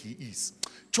think he is?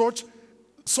 Church,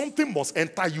 something must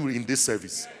enter you in this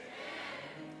service.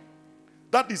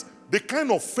 That is the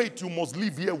kind of faith you must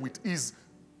live here with is,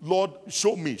 Lord,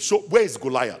 show me. Where is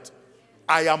Goliath?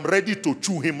 I am ready to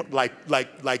chew him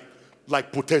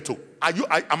like potato.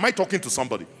 Am I talking to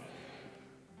somebody?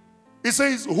 He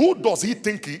says, who does he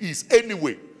think he is?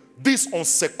 Anyway, this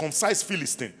uncircumcised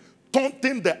Philistine,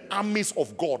 taunting the armies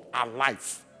of God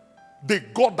alive. The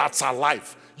God that's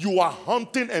alive. You are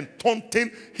hunting and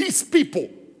taunting his people.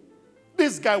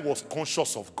 This guy was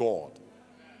conscious of God.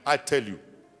 I tell you.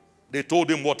 They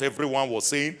told him what everyone was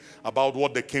saying about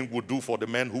what the king would do for the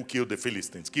men who killed the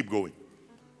Philistines. Keep going.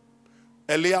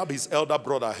 Eliab, his elder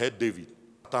brother, heard David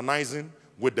fraternizing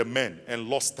with the men and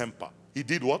lost temper. He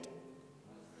did what?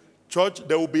 Church,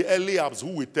 there will be Eliabs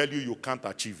who will tell you you can't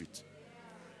achieve it.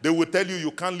 They will tell you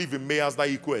you can't live in Mayasda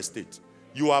Eco Estate.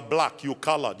 You are black, you're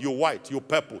colored, you're white, you're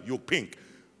purple, you're pink.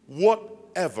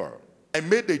 Whatever. I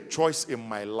made a choice in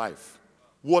my life.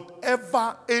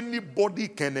 Whatever anybody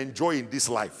can enjoy in this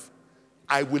life,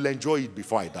 I will enjoy it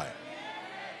before I die.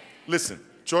 Listen,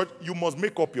 church, you must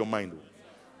make up your mind.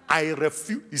 I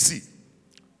refuse. You see,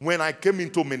 when I came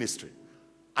into ministry,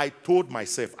 I told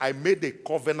myself, I made a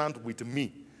covenant with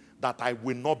me that I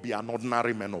will not be an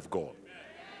ordinary man of God.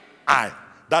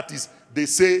 That is, they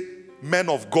say men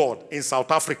of God in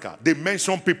South Africa. They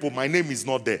mention people, my name is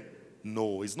not there.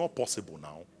 No, it's not possible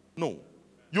now. No.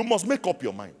 You must make up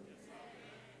your mind.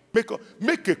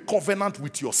 Make a covenant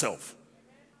with yourself.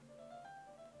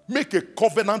 Make a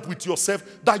covenant with yourself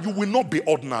that you will not be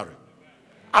ordinary.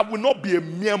 I will not be a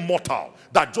mere mortal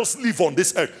that just live on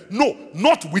this earth. No,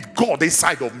 not with God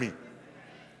inside of me.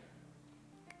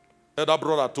 The other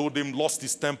brother told him, lost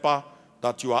his temper,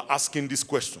 that you are asking this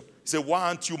question. He said, why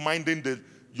aren't you minding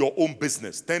your own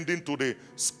business? Tending to the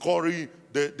scory,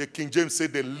 the King James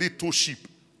said, the little sheep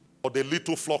or the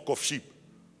little flock of sheep.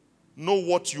 Know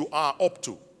what you are up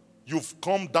to. You've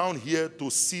come down here to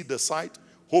see the sight,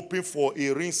 hoping for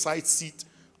a ringside seat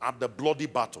at the bloody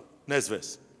battle. Next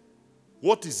verse.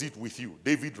 What is it with you?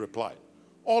 David replied.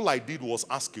 All I did was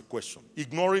ask a question.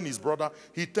 Ignoring his brother,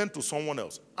 he turned to someone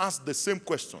else, asked the same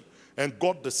question, and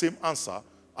got the same answer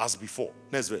as before.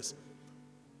 Next verse.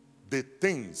 The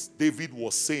things David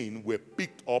was saying were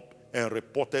picked up and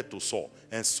reported to Saul,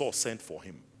 and Saul sent for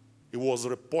him. It was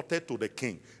reported to the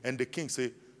king, and the king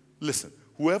said, listen,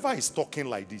 whoever is talking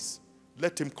like this,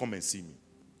 let him come and see me.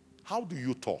 How do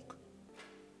you talk?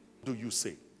 What do you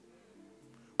say?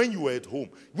 When you are at home,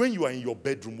 when you are in your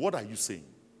bedroom, what are you saying?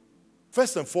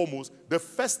 First and foremost, the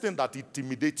first thing that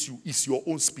intimidates you is your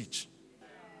own speech.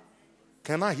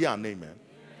 Can I hear an amen?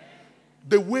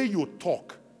 The way you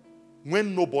talk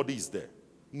when nobody is there,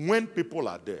 when people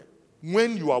are there,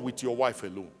 when you are with your wife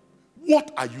alone,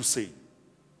 what are you saying?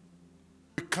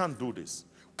 We can't do this.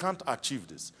 Can't achieve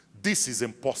this. This is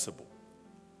impossible.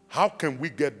 How can we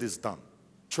get this done?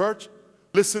 Church,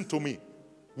 listen to me.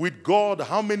 With God,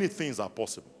 how many things are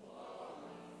possible?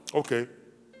 Okay,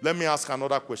 let me ask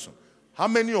another question. How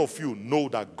many of you know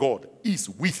that God is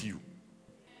with you?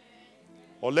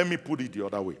 Or let me put it the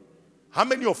other way. How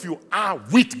many of you are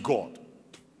with God?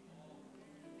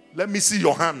 Let me see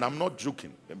your hand. I'm not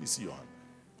joking. Let me see your hand.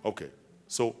 Okay,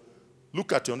 so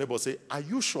look at your neighbor and say, are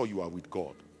you sure you are with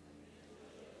God?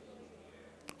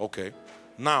 Okay,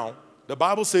 now the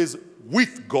Bible says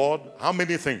with God, how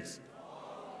many things?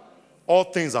 All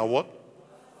things are what?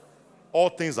 All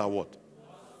things are what?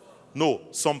 No,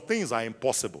 some things are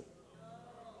impossible.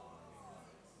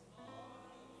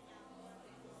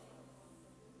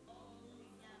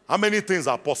 How many things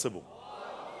are possible?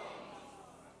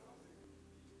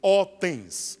 All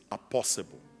things are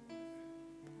possible.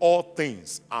 All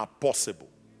things are possible.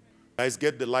 Guys,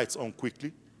 get the lights on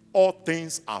quickly. All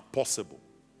things are possible.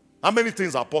 How many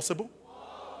things are possible?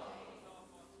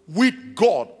 With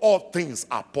God, all things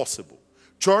are possible.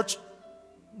 Church,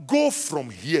 go from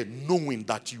here knowing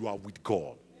that you are with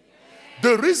God.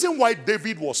 The reason why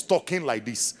David was talking like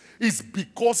this is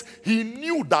because he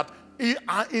knew that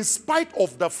in spite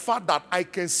of the fact that I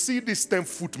can see this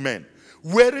 10-foot man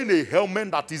wearing a helmet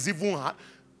that is even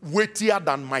weightier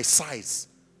than my size.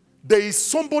 There is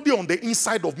somebody on the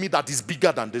inside of me that is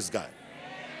bigger than this guy.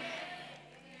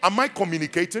 Am I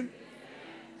communicating?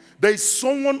 There is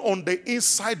someone on the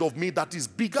inside of me that is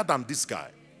bigger than this guy.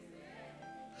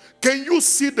 Can you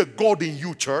see the God in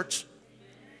you, church?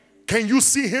 Can you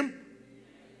see him?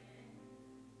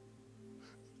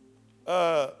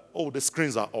 The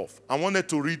screens are off. I wanted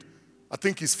to read, I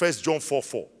think it's 1 John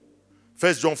 4:4.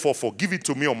 1 John 4:4. Give it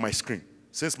to me on my screen.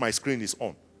 Since my screen is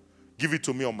on. Give it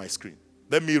to me on my screen.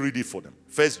 Let me read it for them.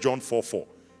 1 John 4:4,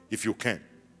 if you can.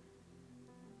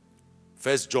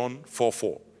 1 John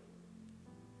 4:4.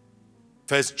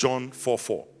 1 John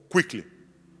 4:4. Quickly.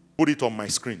 Put it on my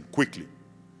screen. Quickly.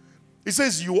 It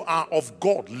says, you are of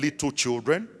God, little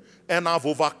children, and have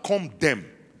overcome them,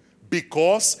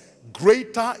 because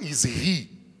greater is he.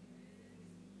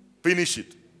 Finish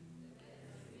it.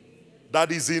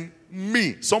 That is in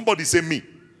me. Somebody say me.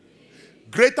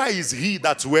 Greater is he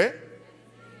that's where?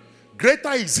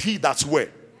 Greater is he that's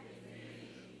where?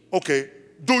 Okay.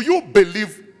 Do you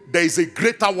believe there is a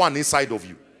greater one inside of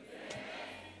you?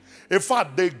 In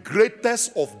fact, the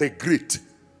greatest of the great.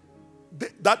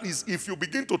 That is, if you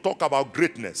begin to talk about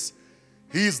greatness,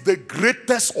 he is the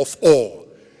greatest of all.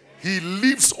 He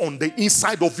lives on the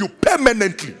inside of you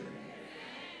permanently.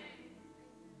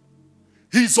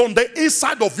 He's on the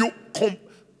inside of you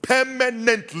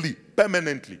permanently.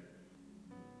 Permanently.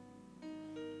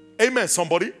 Amen,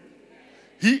 somebody.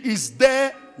 He is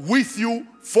there with you,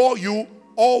 for you,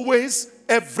 always,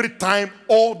 every time,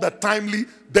 all the timely.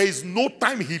 There is no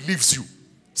time he leaves you.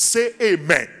 Say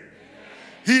amen.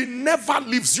 He never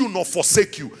leaves you nor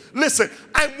forsake you. Listen,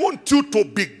 I want you to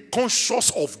be conscious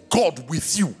of God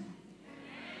with you.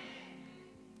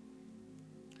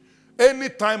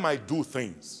 Anytime I do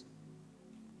things,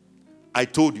 I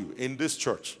told you, in this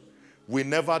church, we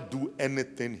never do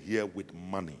anything here with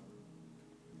money.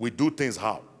 We do things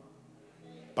how?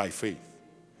 By faith.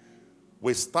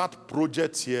 We start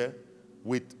projects here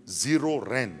with 0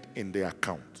 rand in the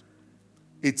account.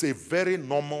 It's a very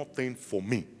normal thing for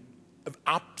me.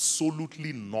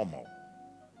 Absolutely normal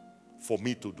for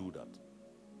me to do that.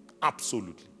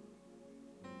 Absolutely.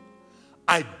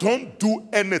 I don't do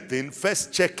anything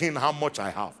first checking how much I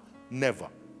have. Never.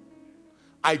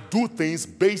 I do things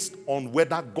based on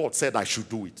whether God said I should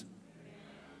do it.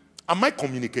 Am I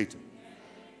communicating?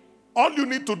 All you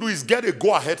need to do is get a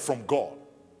go-ahead from God.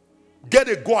 Get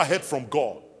a go-ahead from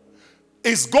God.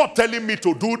 Is God telling me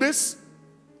to do this?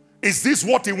 Is this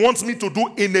what he wants me to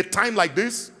do in a time like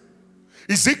this?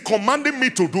 Is he commanding me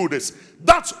to do this?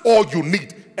 That's all you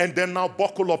need. And then now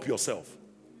buckle up yourself.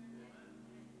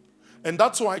 And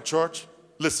that's why, church,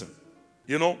 listen,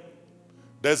 you know,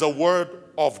 there's a word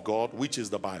of God, which is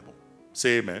the Bible.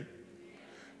 Say amen.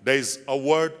 There's a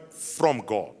word from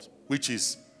God, which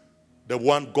is the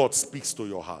one God speaks to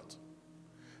your heart.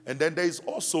 And then there is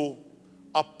also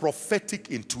a prophetic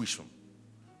intuition.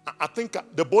 I think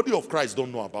the body of Christ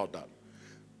don't know about that.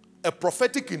 A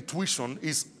prophetic intuition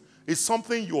is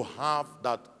something you have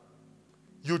that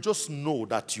you just know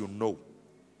that you know.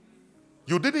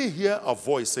 You didn't hear a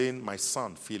voice saying, my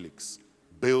son Felix,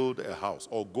 build a house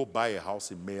or go buy a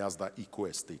house in Mayasda Eco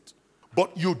Estate.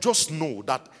 But you just know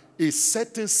that a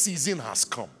certain season has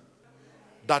come,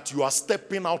 that you are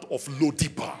stepping out of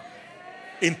Lodibar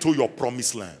into your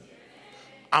promised land.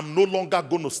 I'm no longer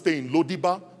going to stay in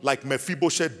Lodibar like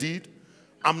Mephibosheth did.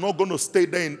 I'm not going to stay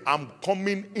there. I'm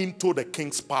coming into the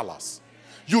king's palace.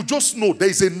 You just know there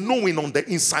is a knowing on the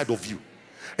inside of you.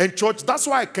 And church, that's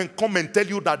why I can come and tell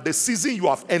you that the season you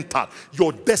have entered,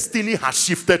 your destiny has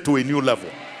shifted to a new level.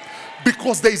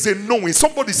 Because there is a knowing.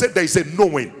 Somebody said there is a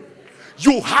knowing.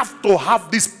 You have to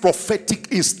have this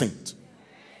prophetic instinct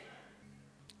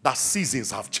that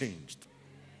seasons have changed.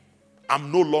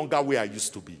 I'm no longer where I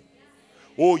used to be.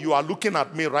 Oh, you are looking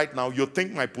at me right now. You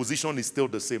think my position is still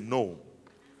the same. No.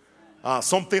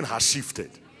 Something has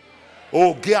shifted.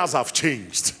 Oh, gears have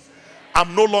changed.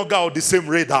 I'm no longer on the same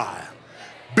radar.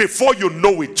 Before you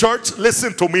know it, church,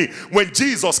 listen to me. When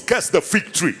Jesus cursed the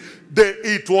fig tree,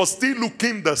 it was still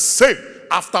looking the same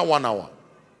after 1 hour.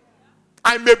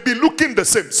 I may be looking the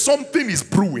same. Something is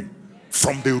brewing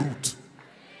from the root.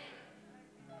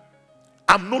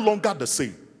 I'm no longer the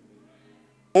same.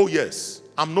 Oh yes,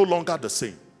 I'm no longer the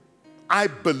same. I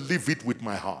believe it with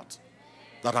my heart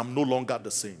that I'm no longer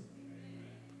the same.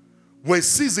 When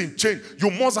season change, you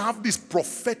must have this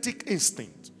prophetic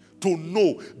instinct to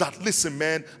know that, listen,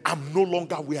 man, I'm no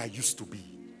longer where I used to be.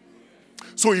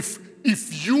 So if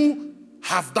you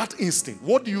have that instinct,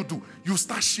 what do? You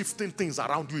start shifting things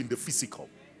around you in the physical.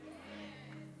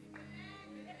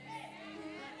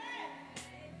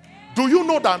 Do you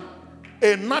know that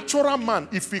A natural man,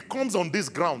 if he comes on this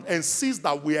ground and sees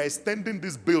that we are extending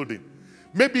this building,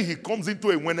 maybe he comes into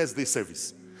a Wednesday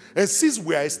service and sees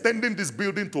we are extending this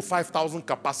building to 5,000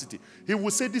 capacity, he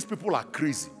will say these people are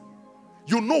crazy.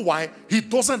 You know why? He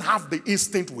doesn't have the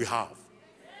instinct we have.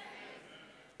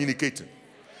 Indicating.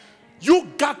 You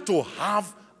got to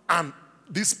have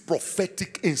this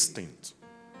prophetic instinct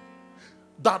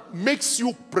that makes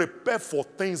you prepare for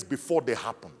things before they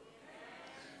happen.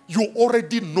 You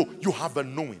already know. You have a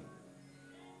knowing.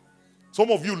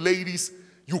 Some of you ladies,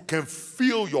 you can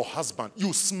feel your husband.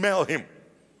 You smell him.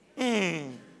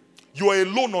 You are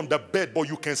alone on the bed, but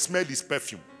you can smell his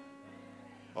perfume.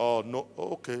 Oh, no.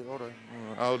 Okay, all right.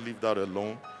 I'll leave that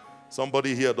alone.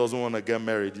 Somebody here doesn't want to get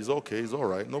married. It's okay. It's all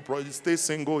right. No problem. Stay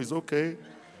single. It's okay.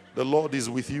 The Lord is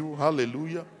with you.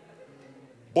 Hallelujah.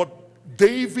 But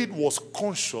David was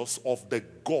conscious of the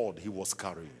God he was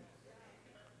carrying.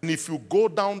 And if you go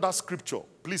down that scripture,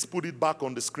 please put it back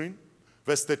on the screen.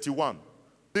 Verse 31.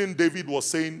 Then David was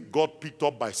saying, God picked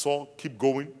up by Saul. Keep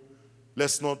going.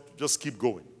 Let's not just keep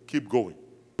going. Keep going.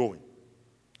 Going.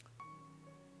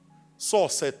 Saul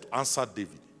said, answer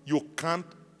David, you can't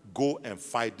go and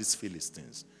fight these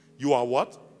Philistines. You are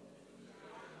what?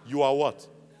 You are what?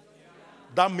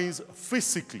 That means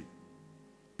physically.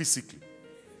 Physically.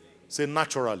 Say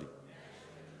naturally.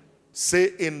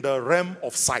 Say in the realm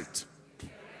of sight.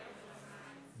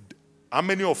 How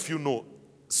many of you know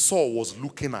Saul was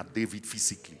looking at David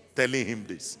physically, telling him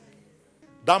this?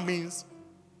 That means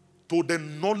to the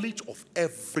knowledge of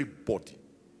everybody,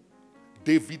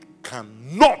 David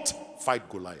cannot fight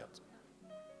Goliath.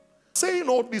 Saying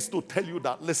all this to tell you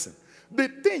that, listen, the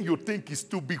thing you think is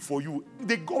too big for you,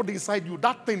 the God inside you,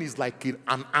 that thing is like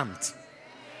an ant.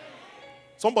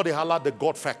 Somebody holler the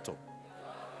God factor.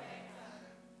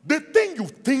 The thing you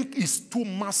think is too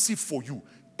massive for you,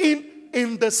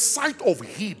 in the sight of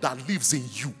he that lives in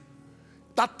you,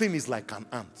 that thing is like an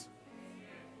ant.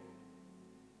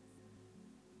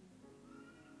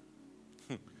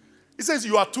 He says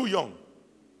you are too young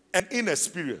and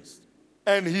inexperienced.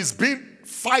 And he's been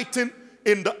fighting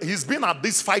he's been at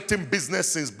this fighting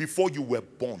business since before you were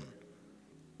born.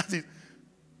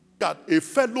 That a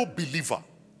fellow believer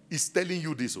is telling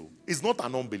you this. It's not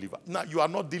an unbeliever. Now you are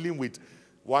not dealing with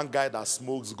one guy that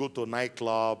smokes, go to a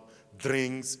nightclub,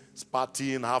 drinks,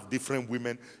 partying, have different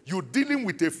women. You're dealing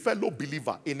with a fellow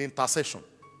believer in intercession.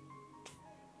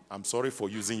 I'm sorry for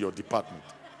using your department.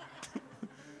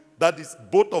 That is,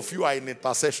 both of you are in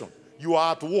intercession. You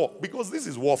are at war because this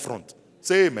is war front.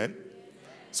 Say amen.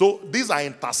 So these are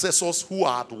intercessors who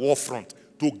are at war front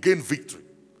to gain victory.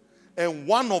 And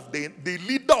one of the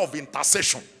leader of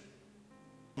intercession,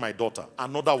 my daughter,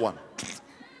 another one,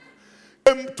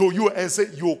 came to you and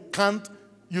said, you can't,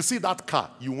 you see that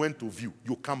car you went to view,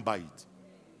 you can't buy it.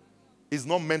 It's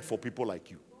not meant for people like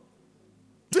you.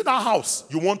 See that house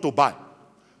you want to buy.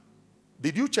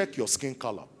 Did you check your skin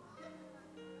color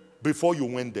before you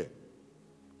went there?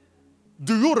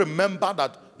 Do you remember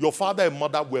that your father and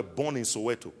mother were born in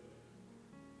Soweto?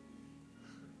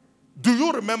 Do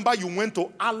you remember you went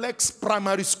to Alex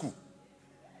Primary School?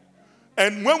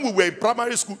 And when we were in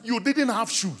primary school, you didn't have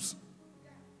shoes.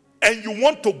 And you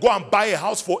want to go and buy a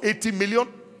house for 80 million?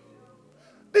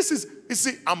 This is, you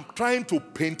see, I'm trying to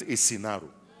paint a scenario.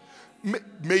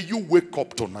 May you wake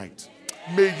up tonight.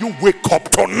 May you wake up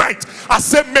tonight. I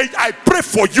said, may I pray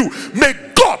for you. May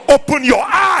God open your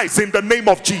eyes in the name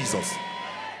of Jesus.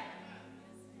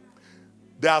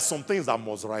 There are some things that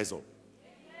must rise up.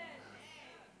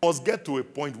 You must get to a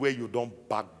point where you don't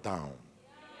back down.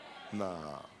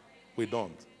 Nah, we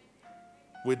don't.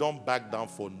 We don't back down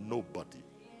for nobody.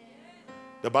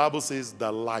 The Bible says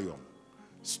the lion,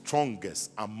 strongest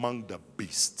among the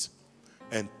beasts,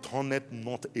 and turneth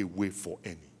not away for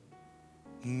any.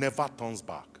 Never turns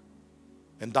back.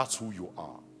 And that's who you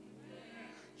are.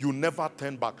 You never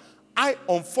turn back.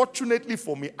 Unfortunately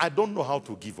for me, I don't know how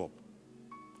to give up.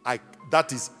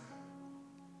 That is,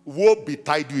 woe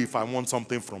betide you if I want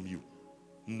something from you.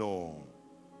 No.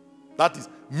 That is,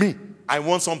 me, I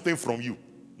want something from you.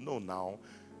 No, now.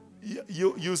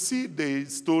 You see the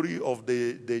story of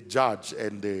the judge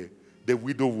and the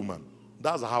widow woman.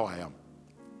 That's how I am.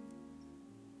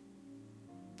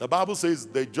 The Bible says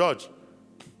the judge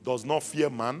does not fear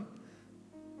man,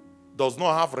 does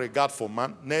not have regard for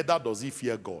man, neither does he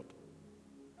fear God.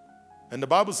 And the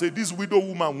Bible says this widow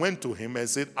woman went to him and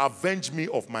said, avenge me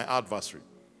of my adversary.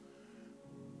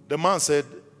 The man said,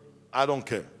 I don't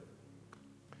care.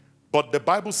 But the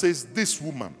Bible says this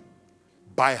woman,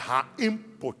 by her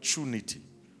importunity,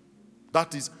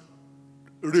 that is,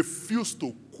 refused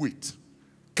to quit,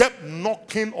 kept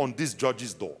knocking on this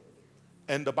judge's door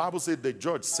And the Bible said the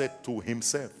judge said to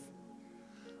himself,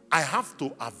 I have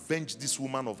to avenge this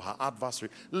woman of her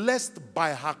adversary, lest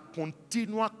by her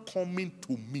continual coming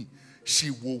to me,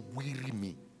 she will weary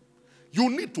me. You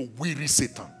need to weary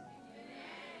Satan.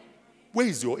 Where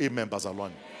is your amen,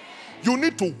 Bazalwani? You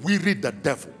need to weary the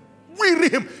devil. Weary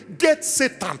him. Get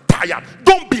Satan tired.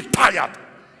 Don't be tired.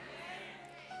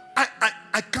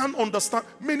 I can't understand.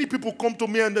 Many people come to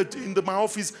me in my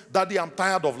office, Daddy, I'm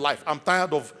tired of life. I'm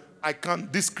tired of,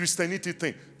 this Christianity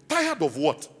thing. Tired of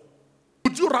what?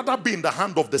 Would you rather be in the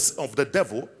hand of the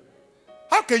devil?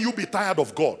 How can you be tired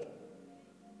of God?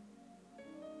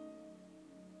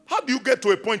 How do you get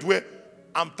to a point where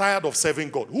I'm tired of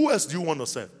serving God? Who else do you want to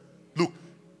serve? Look,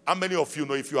 how many of you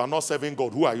know if you are not serving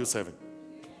God, who are you serving?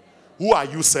 Who are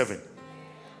you serving?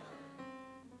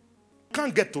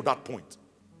 Can't get to that point.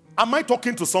 Am I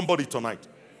talking to somebody tonight?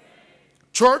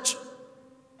 Church,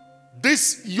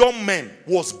 this young man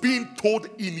was being told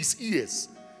in his ears,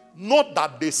 not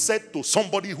that they said to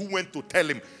somebody who went to tell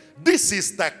him, this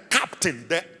is the captain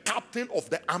of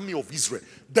the army of Israel,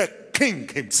 the king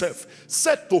himself,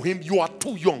 said to him, you are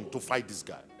too young to fight this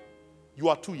guy. You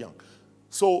are too young.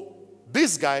 So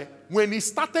this guy, when he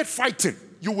started fighting,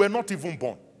 you were not even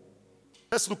born.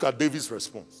 Let's look at David's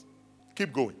response.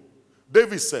 Keep going.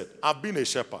 David said, I've been a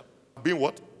shepherd. Been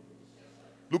what?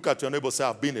 Look at your neighbor, say,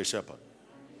 I've been a shepherd.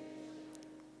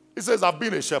 He says, I've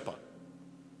been a shepherd,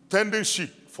 tending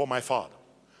sheep for my father.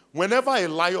 Whenever a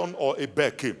lion or a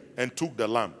bear came and took the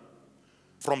lamb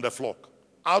from the flock,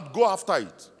 I'd go after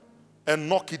it and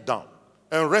knock it down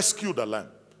and rescue the lamb.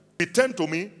 He turned to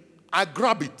me, I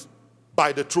grab it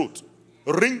by the throat,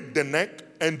 wring the neck,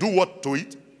 and do what to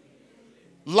it?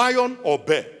 Lion or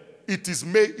bear, it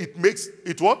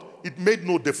made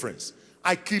no difference.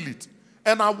 I kill it.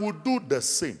 And I would do the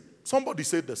same. Somebody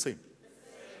said the same.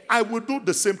 I will do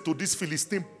the same to this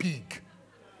Philistine pig.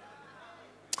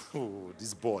 Oh,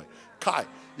 this boy. Kai,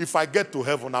 if I get to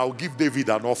heaven, I will give David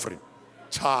an offering.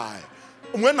 Chai.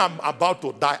 When I'm about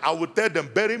to die, I will tell them,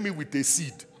 bury me with a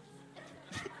seed.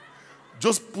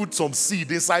 Just put some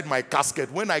seed inside my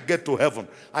casket. When I get to heaven,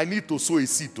 I need to sow a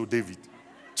seed to David.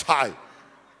 Chai.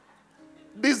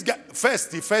 This guy,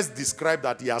 he first described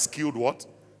that he has killed what?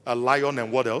 A lion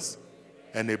and what else?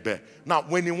 And a bear. Now,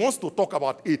 when he wants to talk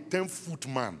about a 10-foot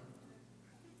man,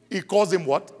 he calls him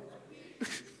what?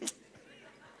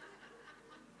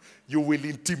 You will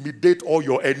intimidate all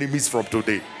your enemies from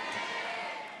today.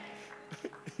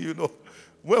 You know,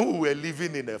 when we were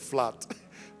living in a flat,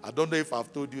 I don't know if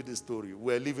I've told you this story.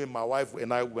 We were living, my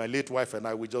late wife and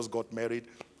I, we just got married.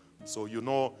 So, you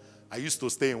know, I used to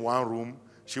stay in one room.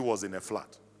 She was in a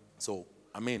flat. So,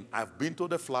 I've been to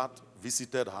the flat,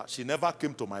 visited her. She never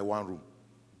came to my one room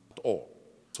at all.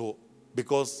 So,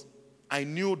 because I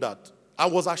knew that I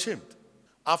was ashamed.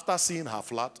 After seeing her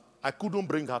flat, I couldn't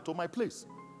bring her to my place.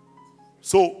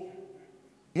 So,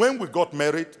 when we got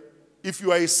married, if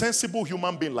you are a sensible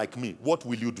human being like me, what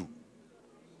will you do?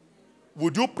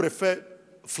 Would you prefer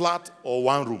flat or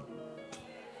one room?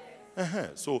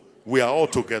 So, we are all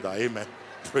together. Amen.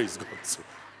 Praise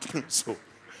God. So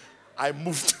I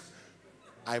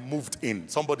moved in.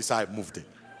 Somebody said I moved in.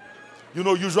 You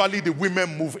know, usually the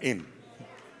women move in.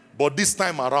 But this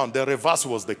time around, the reverse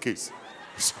was the case.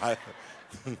 So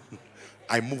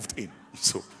I moved in.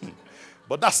 So,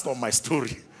 but that's not my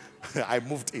story. I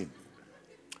moved in.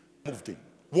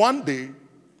 One day,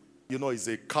 you know, it's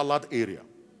a colored area.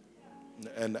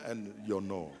 And you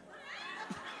know,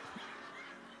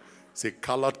 it's a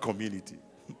colored community.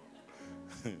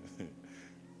 So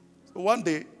one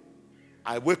day,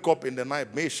 I wake up in the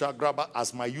night, Mesha grabber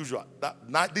as my usual.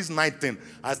 This night thing,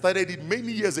 I started it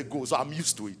many years ago, so I'm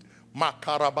used to it. My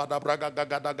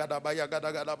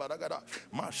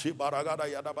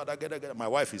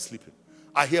wife is sleeping.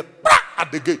 I hear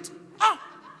at the gate.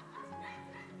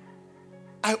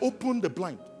 I open the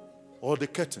blind or the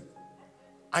curtain.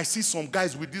 I see some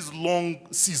guys with these long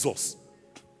scissors.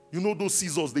 You know those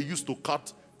scissors they used to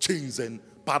cut chains and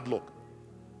padlock.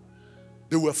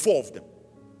 There were 4 of them.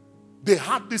 They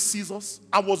had these scissors.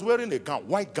 I was wearing a gown,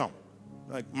 white gown,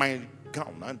 like my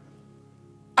gown. And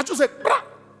I just said, brah!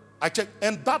 I checked.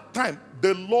 And that time,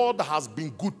 the Lord has been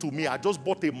good to me. I just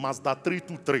bought a Mazda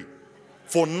 323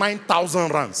 for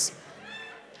 9,000 rands.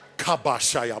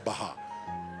 Kabashaya Baha.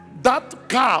 That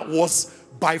car was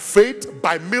by faith,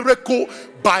 by miracle,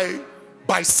 by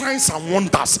signs and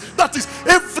wonders. That is,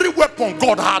 every weapon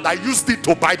God had, I used it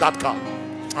to buy that car.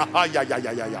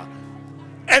 Yeah.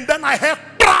 And then I heard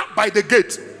by the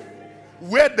gate,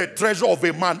 where the treasure of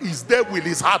a man is, there will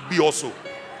his heart be also.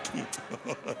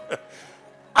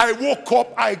 I woke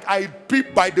up, I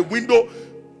peeped by the window,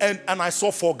 and I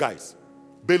saw 4 guys.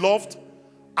 Beloved,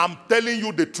 I'm telling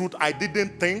you the truth. I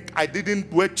didn't think. I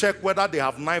didn't check whether they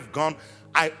have knife gun.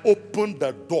 I opened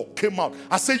the door, came out.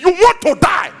 I said, you want to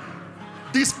die?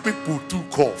 These people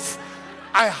took off.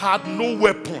 I had no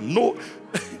weapon. No.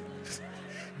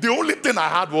 The only thing I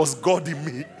had was God in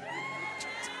me.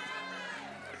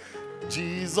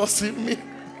 Jesus in me.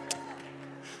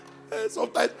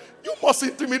 Sometimes you must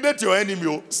intimidate your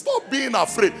enemy. Stop being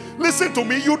afraid. Listen to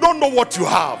me. You don't know what you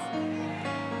have.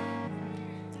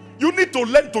 You need to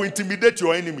learn to intimidate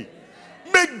your enemy.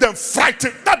 Make them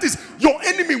frightened. That is your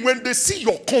enemy when they see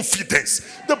your confidence.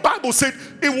 The Bible said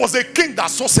it was a king that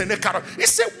saw Sennacherib. He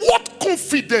said, what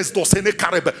confidence does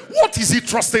Sennacherib have? What is he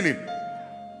trusting in?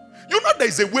 You know there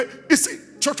is a way. You see,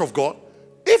 Church of God,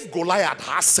 if Goliath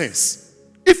has sense,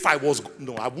 I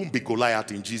won't be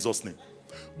Goliath in Jesus' name.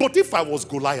 But if I was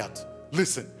Goliath,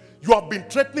 listen, you have been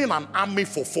threatening an army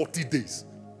for 40 days.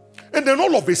 And then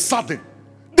all of a sudden,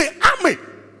 the army,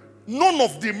 none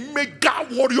of the mega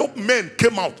warrior men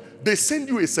came out. They send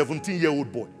you a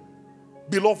 17-year-old boy.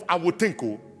 Beloved, I would think,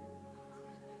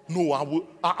 no, I will,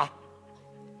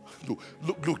 no,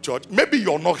 look, church, maybe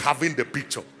you're not having the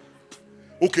picture.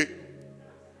 Okay,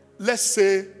 let's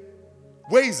say,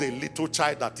 where is a little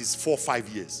child that is 4 or 5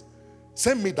 years?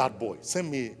 Send me that boy.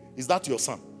 Send me, is that your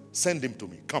son? Send him to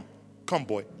me. Come,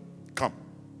 boy, come.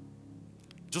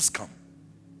 Just come.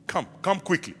 Come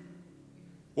quickly.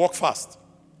 Walk fast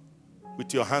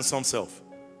with your handsome self.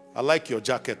 I like your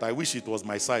jacket. I wish it was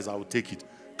my size. I would take it.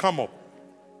 Come up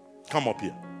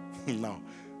here.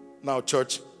 Now,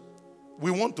 church,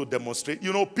 we want to demonstrate.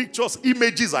 You know, pictures,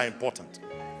 images are important.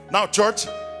 Now, church,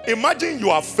 imagine you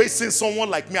are facing someone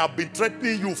like me. I've been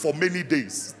threatening you for many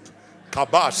days.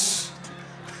 Kabash.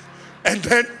 And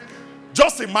then,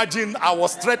 just imagine I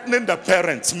was threatening the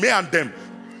parents, me and them.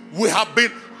 We have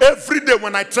been, every day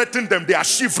when I threaten them, they are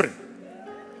shivering.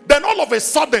 Then all of a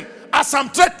sudden, as I'm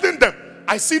threatening them,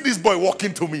 I see this boy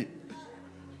walking to me.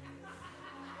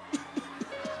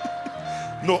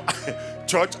 No,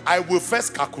 church, I will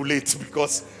first calculate,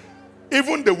 because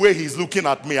even the way he's looking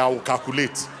at me, I will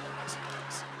calculate.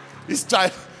 This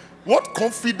child, what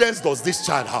confidence does this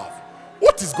child have?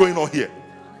 What is going on here?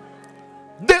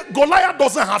 Goliath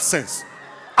doesn't have sense.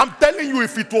 I'm telling you,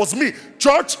 if it was me,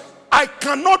 church, I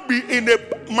cannot be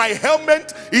my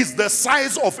helmet is the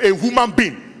size of a human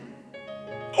being.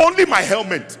 Only my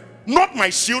helmet, not my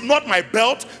shield, not my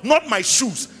belt, not my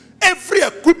shoes. Every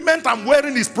equipment I'm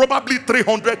wearing is probably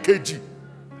 300 kg.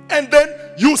 And then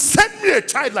you send me a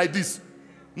child like this.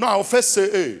 Now I'll first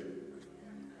say, hey.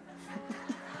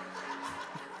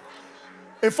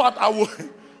 In fact, I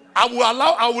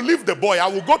will leave the boy. I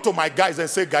will go to my guys and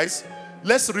say, guys,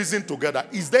 let's reason together.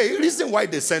 Is there a reason why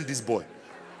they send this boy?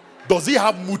 Does he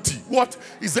have muti? What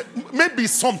is it? Maybe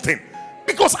something.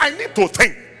 Because I need to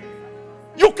think.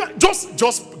 You can just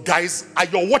guys,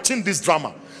 you're watching this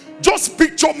drama. Just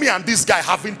picture me and this guy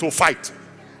having to fight.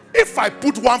 If I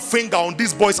put one finger on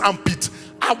this boy's armpit,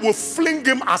 I will fling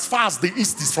him as far as the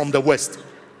east is from the west.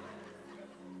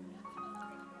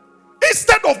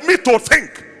 Instead of me to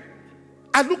think,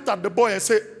 I looked at the boy and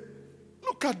said,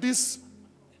 look at this.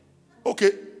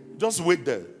 Okay, just wait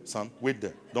there, son. Wait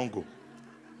there. Don't go.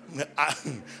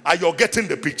 You're getting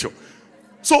the picture.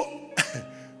 So,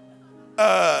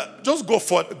 just go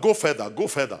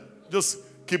further. Just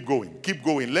keep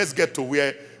going. Let's get to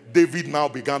where David now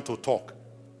began to talk.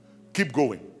 Keep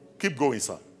going,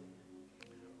 sir.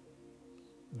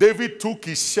 David took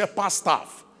his shepherd's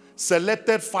staff,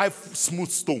 selected 5 smooth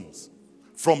stones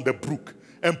from the brook,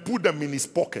 and put them in his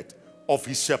pocket of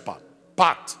his shepherd,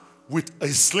 packed with a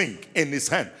sling in his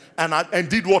hand, and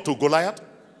did what to Goliath?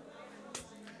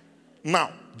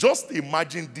 Now, just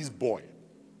imagine this boy.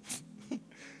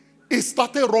 He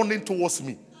started running towards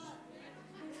me.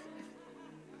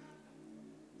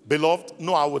 Beloved,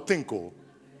 no, I would think,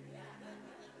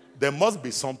 there must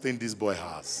be something this boy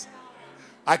has.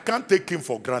 I can't take him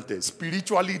for granted.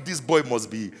 Spiritually, this boy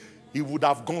he would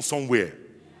have gone somewhere.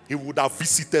 He would have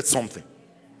visited something.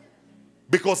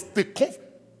 Because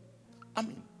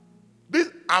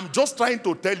I'm just trying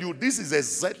to tell you, this is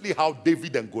exactly how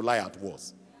David and Goliath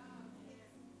was.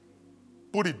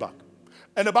 Put it back.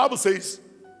 And the Bible says,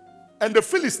 and the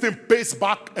Philistine paced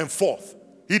back and forth.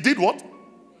 He did what?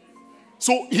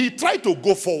 So he tried to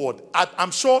go forward.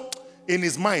 I'm sure in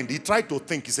his mind, he tried to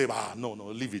think. He said, no,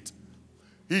 leave it.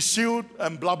 His shield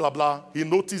and blah, blah, blah. He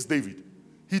noticed David.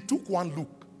 He took one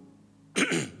look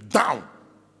down.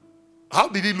 How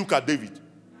did he look at David?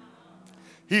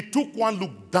 He took one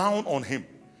look down on him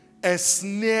and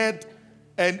sneered,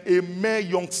 and a mere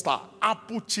youngster,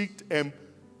 apple-cheeked and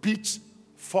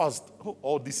peach-fuzzed. Oh,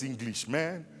 all this English,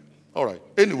 man. All right.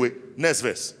 Anyway, next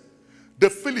verse. The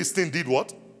Philistine did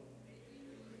what?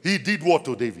 He did what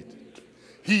to David?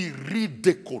 He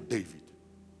ridiculed David.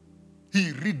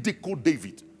 He ridiculed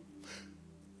David.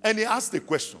 And he asked the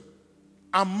question,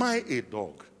 am I a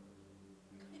dog?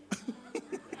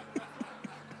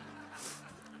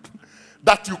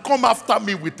 That you come after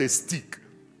me with a stick.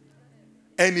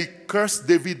 And he cursed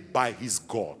David by his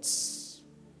gods.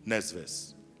 Next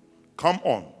verse. Come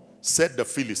on, said the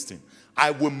Philistine. I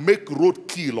will make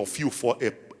roadkill of you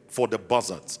for the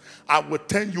buzzards. I will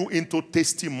turn you into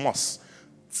tasty moss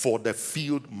for the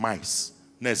field mice.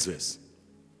 Next verse.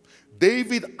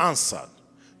 David answered,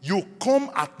 you come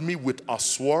at me with a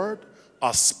sword,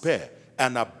 a spear,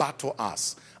 and a battle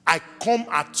axe. I come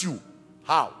at you.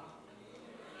 How?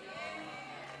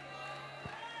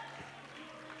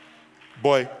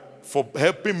 Boy, for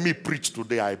helping me preach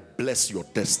today, I bless your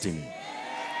destiny.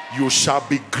 You shall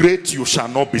be great, you shall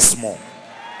not be small.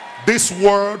 This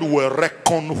word will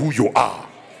reckon who you are.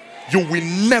 You will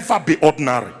never be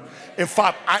ordinary. In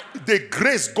fact, the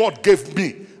grace God gave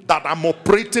me that I'm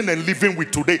operating and living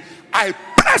with today, I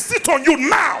press it on you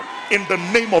now in the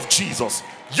name of Jesus.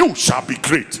 You shall be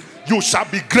great. You shall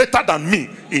be greater than me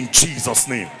in Jesus'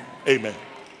 name. Amen.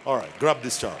 All right, grab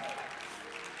this child.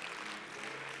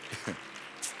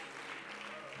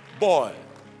 Boy,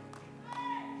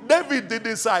 David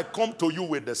didn't say, I come to you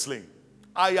with the sling.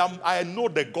 I know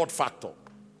the God factor.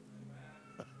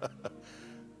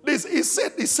 He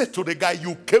said to the guy,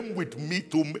 you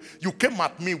came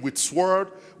at me with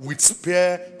sword, with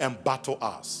spear, and battle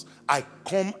axe. I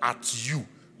come at you,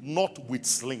 not with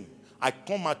sling. I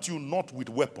come at you not with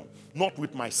weapon, not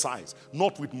with my size,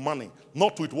 not with money,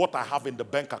 not with what I have in the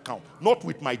bank account, not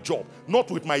with my job, not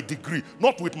with my degree,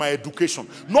 not with my education,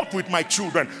 not with my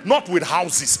children, not with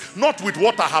houses, not with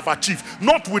what I have achieved,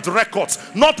 not with records,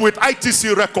 not with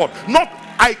ITC record.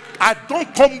 I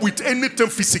don't come with anything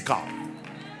physical.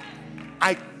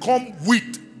 I come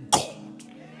with God.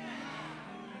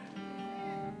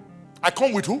 I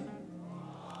come with who?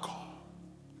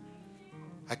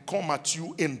 I come at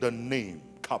you in the name,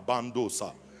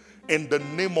 Kabandosa, in the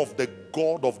name of the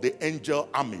God of the angel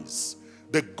armies,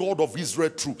 the God of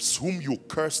Israel troops, whom you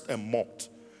cursed and mocked.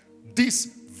 This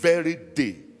very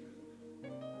day,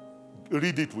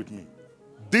 read it with me.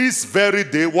 This very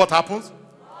day, what happens?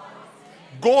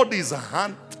 God is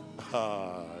hand.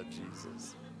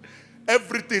 Jesus.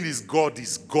 Everything is God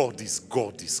is, God is,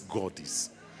 God is, God is.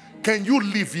 Can you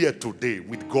live here today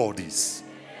with God is?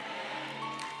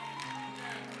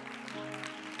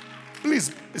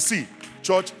 Please, see,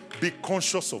 church, be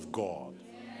conscious of God.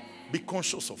 Be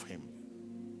conscious of Him.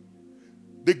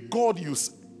 The God you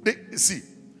see,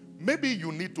 maybe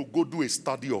you need to go do a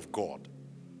study of God,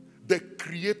 the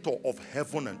creator of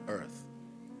heaven and earth.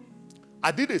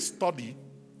 I did a study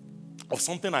of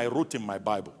something I wrote in my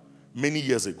Bible many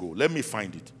years ago. Let me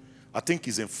find it. I think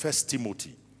it's in 1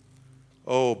 Timothy.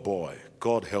 Oh boy,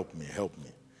 God help me, help me.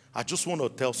 I just want to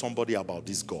tell somebody about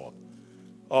this God.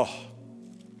 Oh,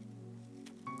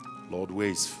 Lord, where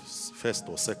is 1st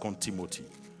or 2nd Timothy?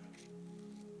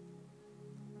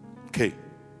 Okay.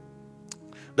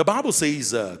 The Bible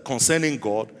says concerning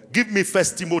God, give me 1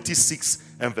 Timothy 6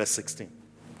 and verse 16.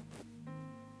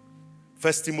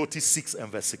 1 Timothy 6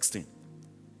 and verse 16.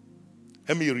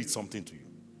 Let me read something to you.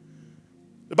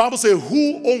 The Bible says,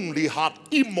 who only had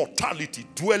immortality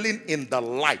dwelling in the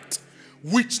light,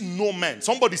 which no man,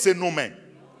 somebody say no man,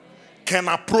 can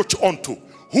approach unto,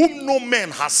 whom no man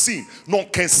has seen, nor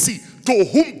can see, to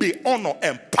whom be honor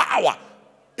and power.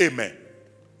 Amen.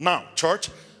 Now, church,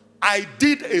 I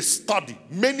did a study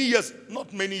many years,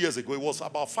 not many years ago, it was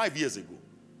about 5 years ago.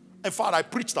 In fact, I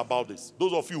preached about this,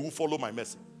 those of you who follow my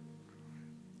message.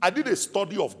 I did a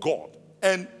study of God,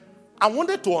 and I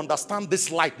wanted to understand this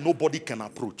light nobody can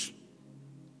approach.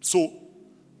 So,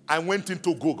 I went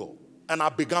into Google, and I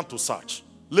began to search.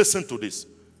 Listen to this.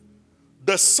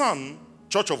 The sun,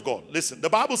 Church of God, listen, the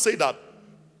Bible says that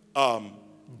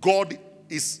God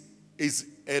is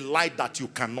a light that you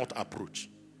cannot approach.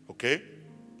 Okay?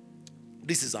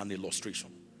 This is an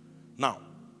illustration. Now,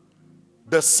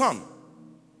 the sun.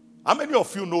 How many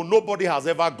of you know nobody has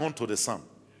ever gone to the sun?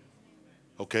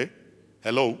 Okay?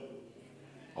 Hello?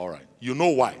 All right. You know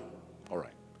why? All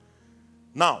right.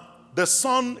 Now, the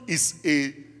sun is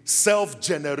a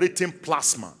self-generating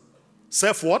plasma.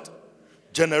 Self what?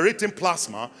 Generating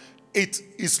plasma. It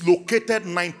is located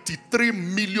 93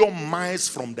 million miles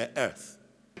from the earth.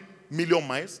 Million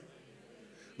miles?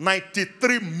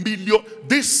 93 million.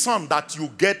 This sun that you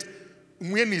get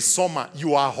when it's summer,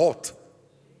 you are hot.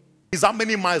 Is how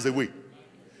many miles away?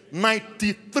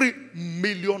 93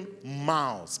 million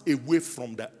miles away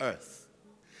from the earth.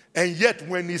 And yet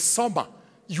when it's summer,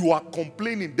 you are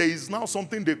complaining. There is now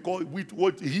something they call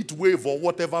heat wave or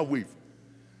whatever wave.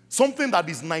 Something that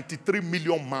is 93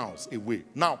 million miles away.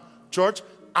 Now, church,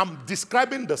 I'm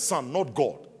describing the sun, not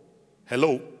God.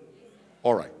 Hello?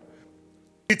 All right.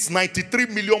 It's 93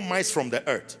 million miles from the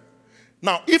earth.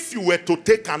 Now, if you were to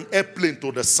take an airplane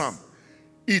to the sun,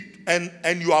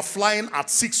 and you are flying at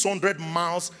 600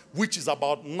 miles, which is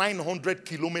about 900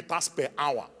 kilometers per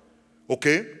hour,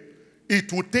 okay?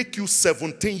 It will take you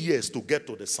 17 years to get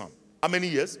to the sun. How many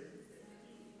years?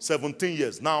 17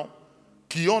 years. Now,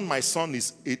 Keon, my son,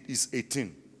 is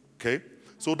 18, okay?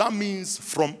 So that means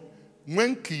from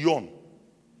when Keon,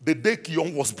 the day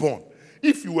Keon was born,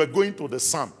 if you were going to the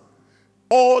sun,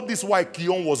 all this while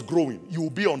Keon was growing, you will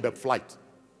be on the flight,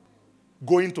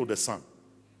 going to the sun.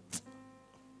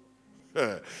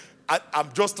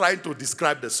 I'm just trying to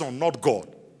describe the sun, not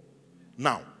God.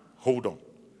 Now, hold on.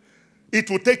 It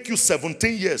will take you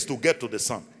 17 years to get to the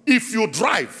sun. If you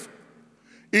drive,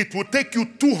 it will take you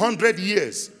 200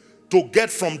 years to get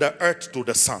from the earth to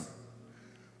the sun.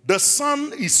 The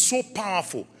sun is so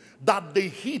powerful that the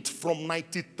heat from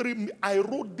 93, I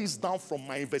wrote this down from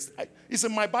my investigation. It's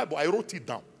in my Bible. I wrote it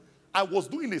down. I was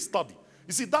doing a study.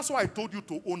 You see, that's why I told you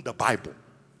to own the Bible.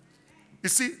 You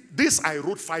see, this I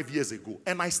wrote 5 years ago,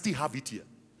 and I still have it here.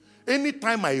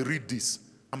 Anytime I read this,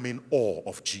 I'm in awe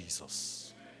of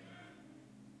Jesus.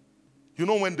 You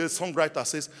know when the songwriter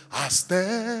says, I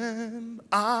stand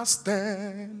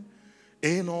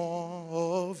in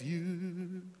awe of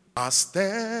you. I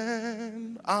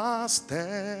stand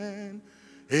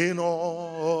in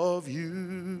awe of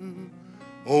you.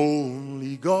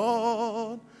 Only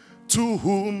God, to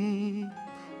whom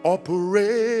all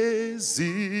praise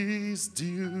is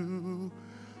due.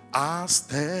 I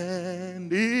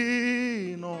stand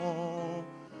in awe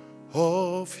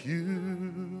of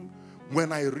you.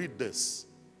 When I read this,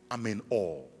 I'm in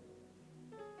awe.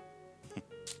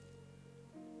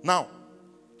 Now,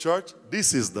 church,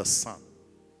 this is the sun.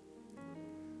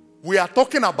 We are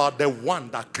talking about the one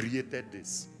that created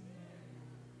this.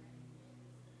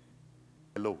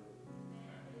 Hello.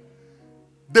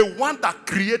 The one that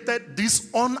created this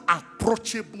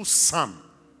unapproachable sun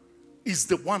is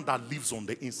the one that lives on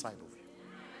the inside of you.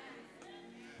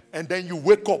 And then you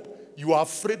wake up, you are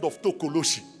afraid of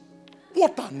Tokoloshi.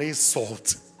 What an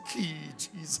insult.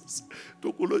 Jesus.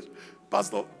 Tokoloshi.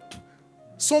 Pastor,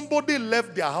 somebody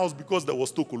left their house because there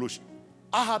was Tokoloshi.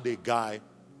 I had a guy,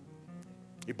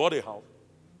 he bought a house,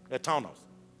 a townhouse.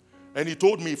 And he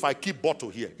told me if I keep bottle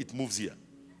here, it moves here.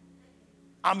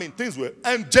 I mean, things were,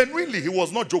 and genuinely, he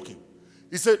was not joking.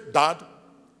 He said, Dad,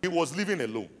 he was living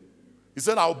alone. He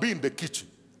said, I'll be in the kitchen.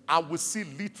 I will see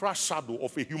literal shadow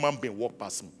of a human being walk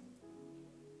past me.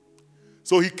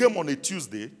 So he came on a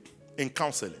Tuesday in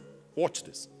counseling. Watch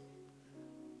this.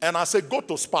 And I said, go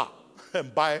to Spa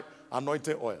and buy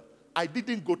anointing oil. I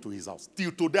didn't go to his house.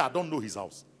 Till today, I don't know his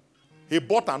house. He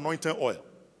bought anointing oil.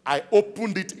 I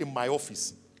opened it in my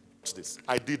office. Watch this.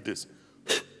 I did this.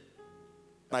 And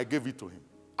I gave it to him.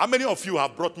 How many of you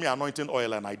have brought me anointing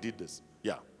oil and I did this?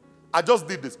 Yeah. I just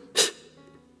did this.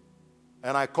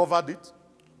 And I covered it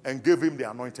and gave him the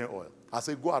anointing oil. I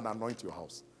said, go and anoint your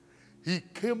house. He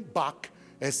came back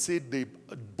and said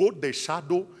both the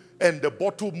shadow and the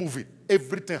bottle moving,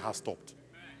 everything has stopped.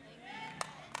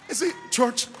 You see,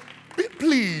 church,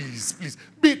 please,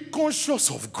 be conscious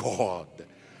of God.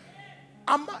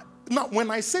 Now,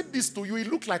 when I said this to you, it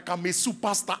looked like I'm a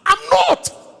superstar. I'm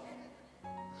not.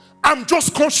 I'm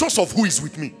just conscious of who is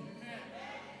with me.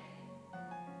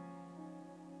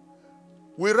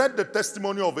 We read the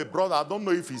testimony of a brother. I don't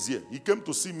know if he's here. He came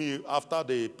to see me after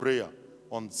the prayer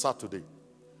on Saturday.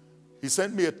 He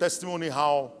sent me a testimony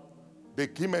how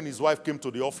him and his wife came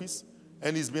to the office,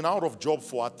 and he's been out of job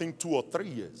for, I think, 2 or 3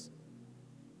 years.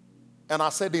 And I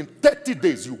said, in 30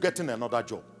 days, you're getting another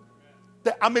job.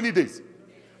 How many days?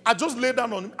 I just laid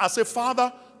down on him. I said,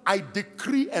 Father, I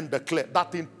decree and declare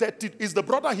that in 30, is the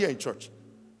brother here in church?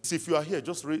 So if you are here,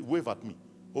 just wave at me.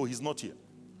 Oh, he's not here.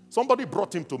 Somebody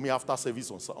brought him to me after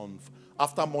service,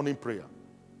 after morning prayer.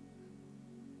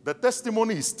 The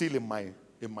testimony is still in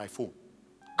my phone.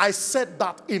 I said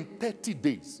that in 30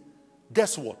 days.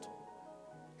 Guess what?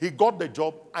 He got the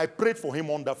job. I prayed for him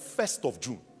on the 1st of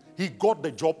June. He got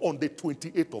the job on the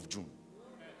 28th of June.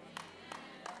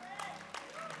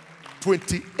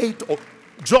 28th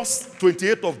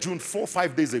of June, 4 or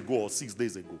 5 days ago or 6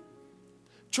 days ago.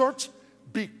 Church,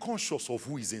 be conscious of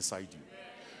who is inside you.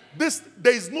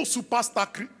 There is no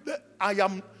superstar.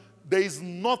 There is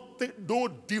nothing, no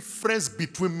difference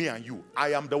between me and you.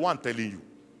 I am the one telling you.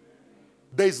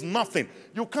 There is nothing.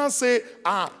 You can't say,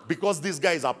 because this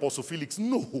guy is Apostle Felix.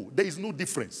 No, there is no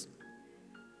difference.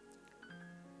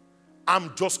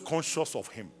 I'm just conscious of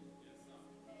him.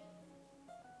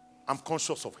 I'm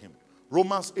conscious of him.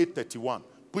 Romans 8:31.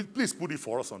 Please put it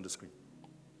for us on the screen.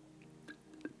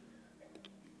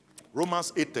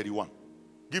 Romans 8:31.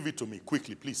 Give it to me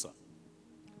quickly, please, sir.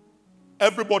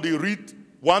 Everybody read.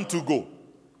 1, 2, go.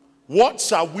 What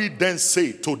shall we then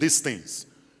say to these things?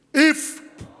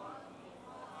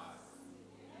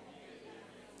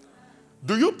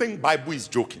 Do you think Bible is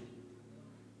joking?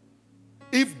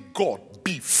 If God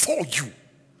be for you,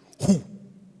 who?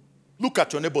 Look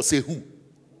at your neighbor, say who?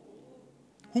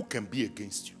 Who can be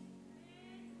against you?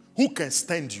 Who can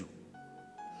stand you?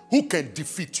 Who can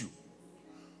defeat you?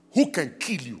 Who can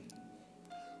kill you?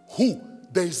 Who?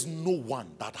 There is no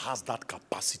one that has that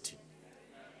capacity.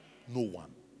 No one.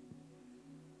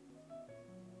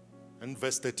 And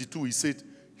verse 32, he said,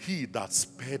 he that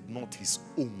spared not his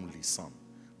only son,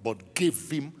 but gave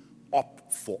him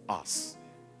up for us.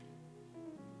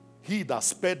 He that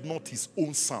spared not his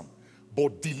own son,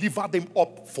 but delivered him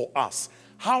up for us.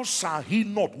 How shall he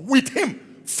not with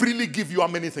him freely give you how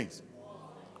many things?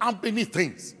 How many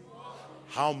things?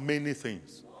 How many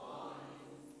things?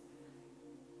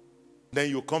 Then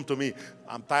you come to me,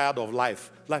 I'm tired of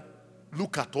life. Like,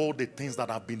 look at all the things that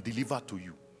have been delivered to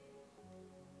you.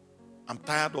 I'm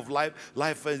tired of life.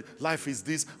 Life is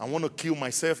this. I want to kill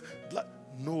myself.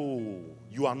 No,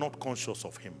 you are not conscious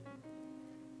of him.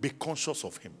 Be conscious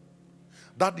of him.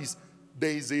 That is,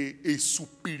 there is a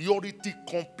superiority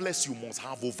complex you must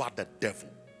have over the devil.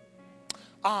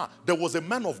 There was a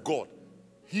man of God.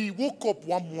 He woke up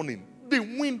one morning. The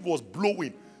wind was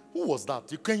blowing. Who was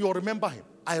that? Can you remember him?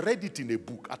 I read it in a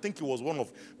book. I think it was one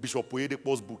of Bishop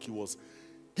Oyedepo's book.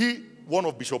 One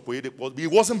of Bishop Oyedepo's. He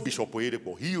wasn't Bishop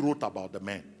Oyedepo. He wrote about the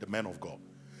man of God.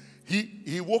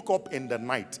 He woke up in the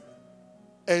night,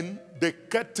 and the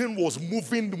curtain was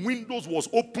moving, the windows was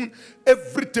open,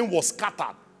 everything was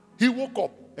scattered. He woke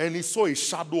up and he saw a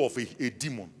shadow of a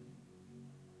demon.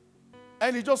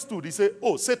 And he just stood. He said,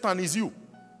 oh, Satan is you.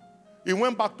 He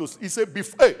went back to, he said,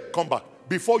 hey, come back.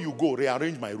 Before you go,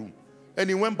 rearrange my room. And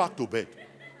he went back to bed.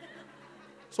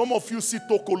 Some of you see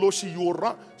Tokoloshi, you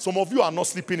run. Some of you are not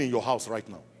sleeping in your house right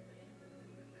now.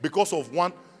 Because of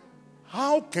one.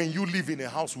 How can you live in a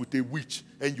house with a witch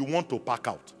and you want to pack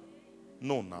out?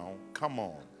 No, now. Come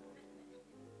on.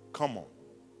 Come on.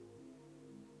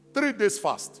 3 days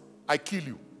fast. I kill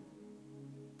you.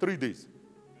 3 days.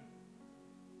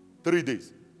 3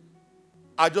 days.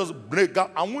 I just break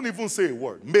out. I won't even say a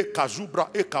word. Me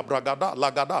kajubra ekabragada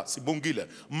lagada sibongile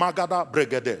magada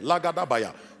bregede lagada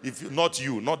baya. If not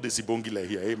you, not the sibongile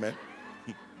here, amen.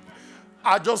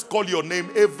 I just call your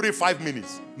name every 5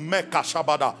 minutes. Me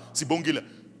kashabada sibongile.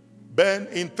 Then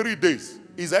in 3 days,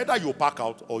 is either you pack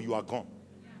out or you are gone.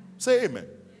 Say amen.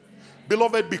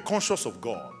 Beloved, be conscious of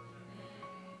God.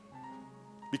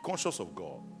 Be conscious of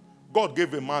God. God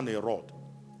gave a man a rod.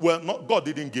 Well, God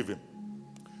didn't give him.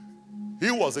 He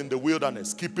was in the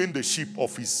wilderness keeping the sheep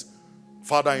of his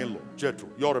father-in-law, Jethro.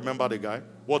 You all remember the guy?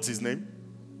 What's his name?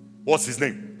 What's his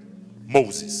name?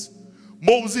 Moses.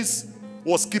 Moses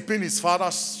was keeping his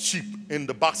father's sheep in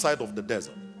the backside of the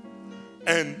desert.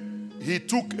 And he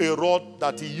took a rod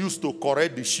that he used to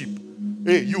correct the sheep.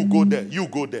 Hey, you go there, you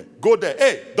go there. Go there.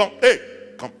 Hey, don't,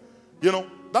 hey, come. You know,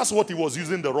 that's what he was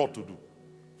using the rod to do.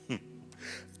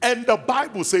 And the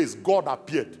Bible says God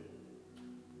appeared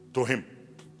to him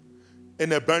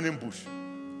in a burning bush.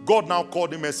 God now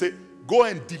called him and said, go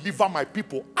and deliver my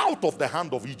people out of the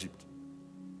hand of Egypt.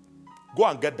 Go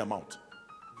and get them out.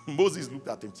 Moses looked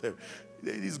at himself.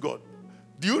 This is God.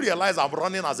 Do you realize I'm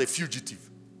running as a fugitive?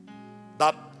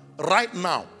 That right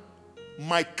now,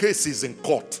 my case is in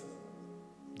court.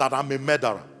 That I'm a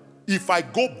murderer. If I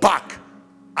go back,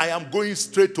 I am going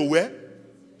straight to where?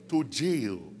 To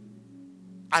jail.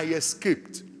 I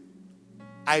escaped.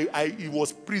 It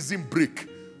was prison break.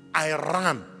 I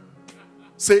ran.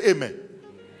 Say amen.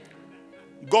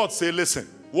 God said, listen,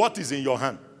 what is in your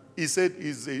hand? He said,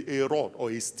 is a rod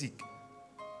or a stick.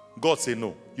 God said,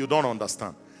 no, you don't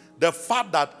understand. The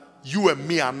fact that you and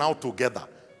me are now together,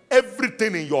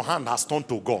 everything in your hand has turned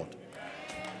to God.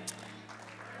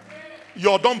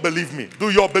 You don't believe me. Do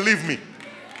you believe me?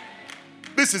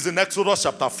 This is in Exodus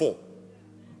chapter 4.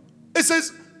 It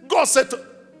says,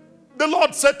 the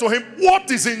Lord said to him, what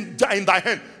is in thy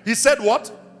hand? He said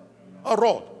what? A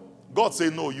rod. God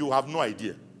said, no, you have no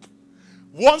idea.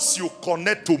 Once you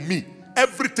connect to me,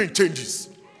 everything changes.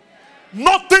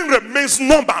 Nothing remains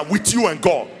normal with you and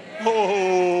God.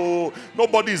 Oh,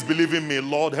 nobody is believing me.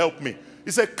 Lord, help me.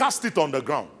 He said, cast it on the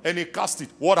ground. And he cast it.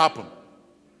 What happened?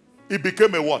 It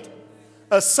became a what?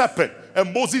 A serpent.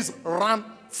 And Moses ran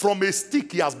from a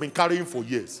stick he has been carrying for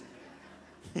years.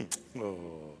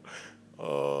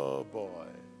 Oh boy.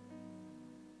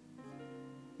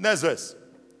 Next verse.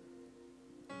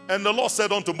 And the Lord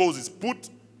said unto Moses, put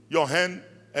your hand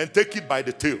and take it by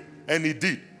the tail. And he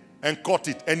did. And caught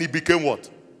it. And he became what?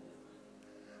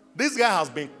 This guy has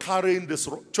been carrying this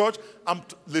church.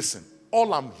 Listen,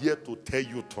 all I'm here to tell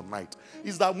you tonight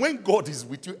is that when God is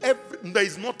with you, there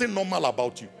is nothing normal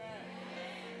about you.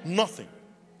 Nothing.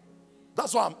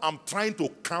 That's why I'm trying to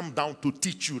calm down to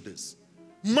teach you this.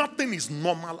 Nothing is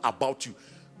normal about you.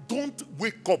 Don't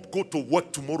wake up, go to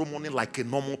work tomorrow morning like a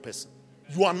normal person.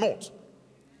 You are not.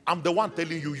 I'm the one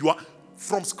telling you, you are,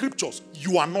 from scriptures,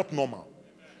 you are not normal.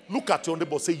 Look at your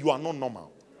neighbor, say, you are not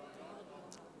normal.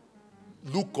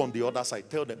 Look on the other side,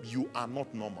 tell them, you are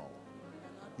not normal.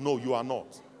 No, you are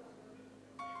not.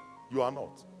 You are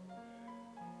not.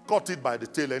 Caught it by the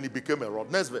tail and it became a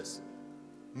rod. Next verse.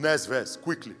 Next verse,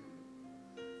 quickly.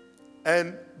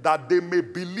 And that they may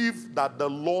believe that the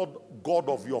Lord God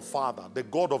of your father, the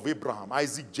God of Abraham,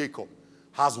 Isaac, Jacob,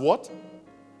 has what?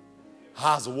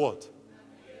 Has what?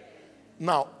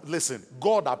 Now, listen,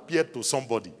 God appeared to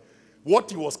somebody.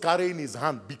 What he was carrying in his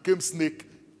hand became snake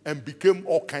and became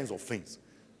all kinds of things.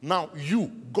 Now,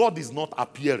 God is not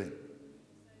appearing.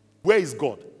 Where is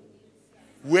God?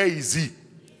 Where is he?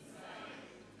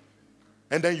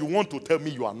 And then you want to tell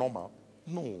me you are normal?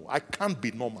 No, I can't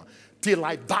be normal. Till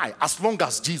I die, as long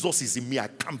as Jesus is in me, I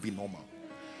can't be normal.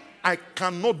 I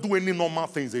cannot do any normal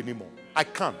things anymore. I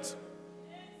can't.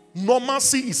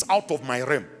 Normalcy is out of my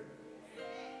realm.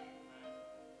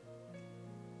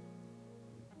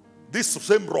 This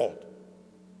same rod,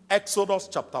 Exodus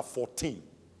chapter 14.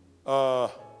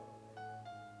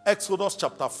 Exodus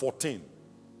chapter 14.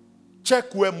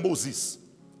 Check where Moses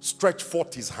stretched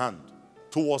forth his hand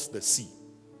towards the sea.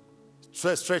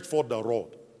 Stretched forth the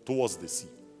rod towards the sea.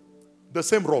 The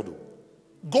same rod.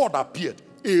 God appeared.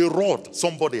 A rod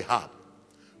somebody had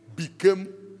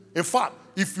became. In fact,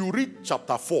 if you read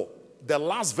chapter 4, the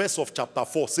last verse of chapter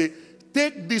 4 say,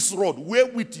 take this rod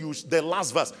wherewith you, the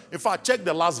last verse. In fact, check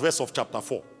the last verse of chapter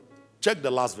 4. Check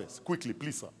the last verse. Quickly,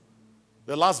 please, sir.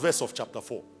 The last verse of chapter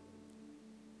 4.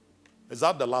 Is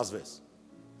that the last verse?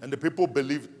 And the people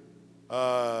believe.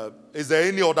 Is there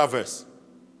any other verse?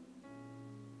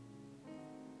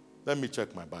 Let me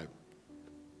check my Bible.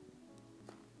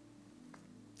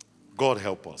 God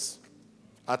help us.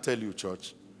 I tell you,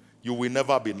 church, you will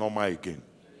never be normal again.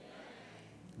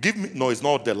 Give me, no, it's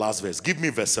not the last verse. Give me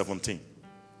verse 17.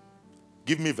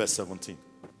 Give me verse 17.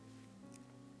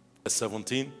 Verse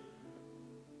 17.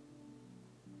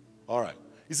 All right.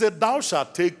 He said, thou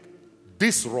shalt take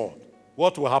this rod.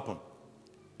 What will happen?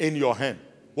 In your hand.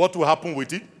 What will happen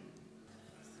with it?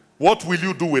 What will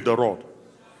you do with the rod?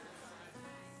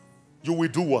 You will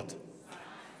do what?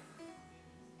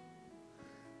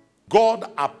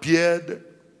 God appeared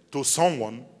to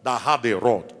someone that had a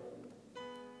rod.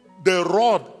 The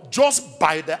rod, just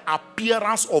by the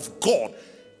appearance of God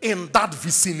in that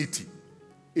vicinity,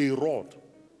 a rod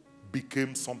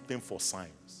became something for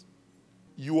science.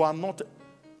 You are not,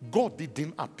 God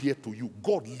didn't appear to you.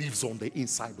 God lives on the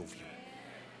inside of you.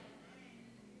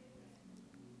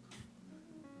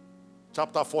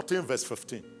 Chapter 14, verse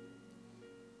 15.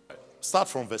 Start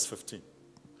from verse 15.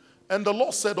 And the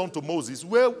Lord said unto Moses,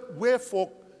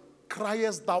 wherefore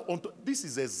criest thou unto... This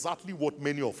is exactly what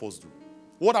many of us do.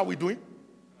 What are we doing?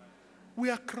 We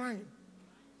are crying.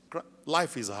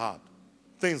 Life is hard.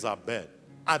 Things are bad.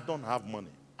 I don't have money.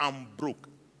 I'm broke.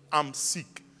 I'm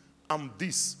sick. I'm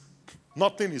this.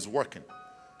 Nothing is working.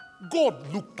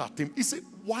 God looked at him. He said,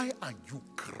 why are you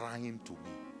crying to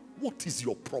me? What is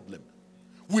your problem?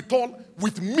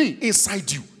 With me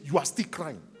inside you, you are still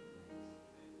crying.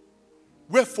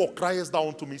 Wherefore criest thou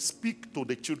unto me? Speak to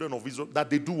the children of Israel that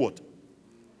they do what?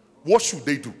 What should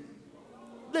they do?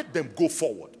 Let them go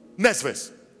forward. Next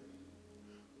verse.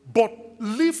 But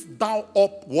lift thou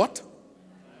up what?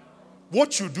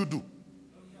 What should you do?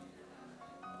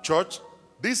 Church,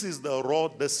 this is the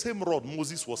rod, the same rod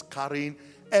Moses was carrying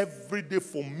every day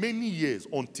for many years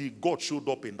until God showed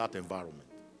up in that environment.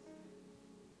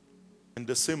 And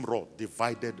the same rod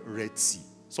divided Red Sea.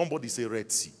 Somebody say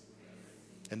Red Sea.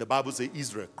 And the Bible says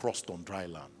Israel crossed on dry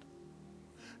land.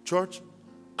 Church,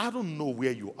 I don't know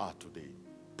where you are today.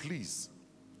 Please,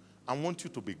 I want you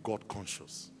to be God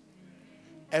conscious.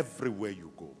 Everywhere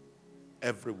you go.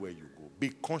 Everywhere you go. Be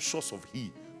conscious of He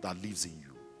that lives in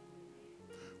you.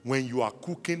 When you are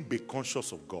cooking, be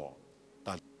conscious of God.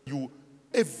 That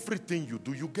everything you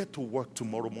do, you get to work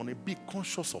tomorrow morning, be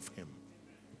conscious of Him.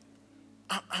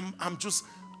 I'm just,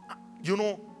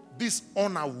 This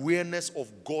unawareness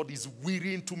of God is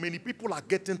wearying too many. People are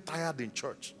getting tired in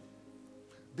church.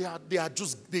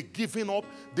 They're giving up.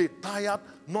 They're tired.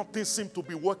 Nothing seems to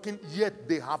be working. Yet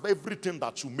they have everything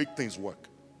that should make things work.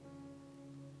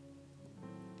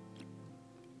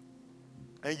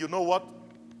 And you know what?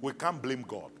 We can't blame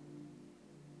God.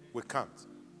 We can't.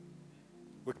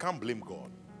 We can't blame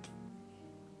God.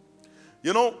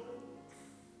 You know,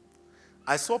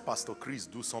 I saw Pastor Chris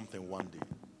do something one day.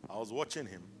 I was watching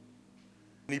him.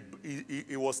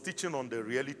 He was teaching on the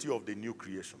reality of the new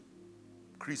creation.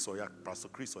 Pastor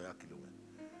Chris Oyakhilome.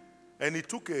 And he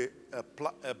took a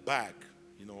bag,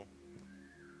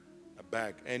 a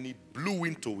bag, and he blew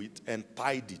into it and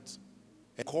tied it.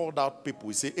 And called out people.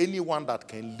 He said, anyone that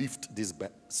can lift this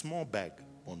bag, small bag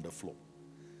on the floor.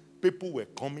 People were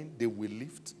coming, they will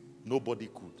lift. Nobody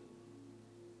could.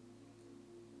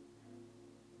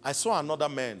 I saw another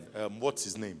man, what's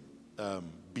his name?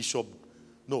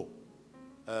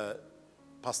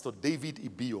 Pastor David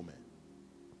Ibiome.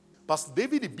 Pastor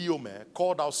David Ibiome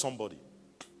called out somebody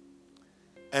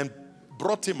and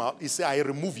brought him out. He said, I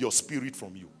remove your spirit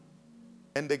from you.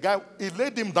 And the guy, he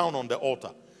laid him down on the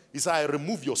altar. He said, I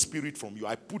remove your spirit from you.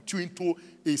 I put you into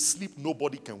a sleep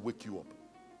nobody can wake you up.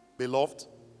 Beloved,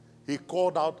 he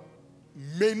called out.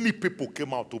 Many people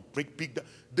came out to pick them.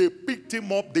 They picked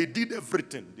him up. They did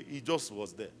everything. He just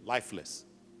was there, lifeless.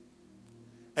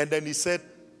 And then he said,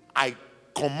 I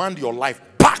command your life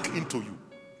back into you.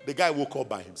 The guy woke up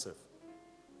by himself.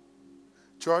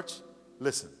 Church,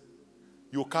 listen.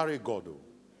 You carry God, though.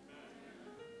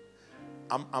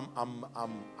 I'm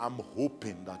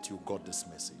hoping that you got this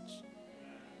message.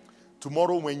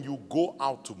 Tomorrow, when you go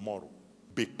out tomorrow,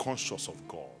 be conscious of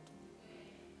God.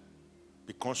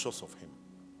 Be conscious of Him.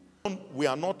 We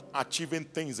are not achieving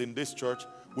things in this church.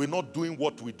 We're not doing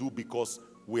what we do because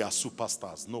we are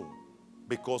superstars. No.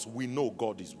 Because we know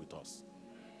God is with us.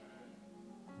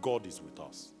 God is with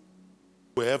us.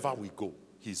 Wherever we go,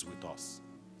 He's with us.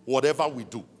 Whatever we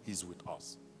do, He's with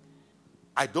us.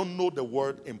 I don't know the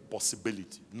word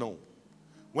impossibility. No.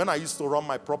 When I used to run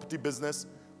my property business,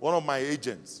 one of my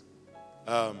agents,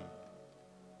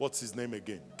 what's his name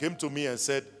again, came to me and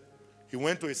said, he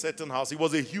went to a certain house. It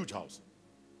was a huge house.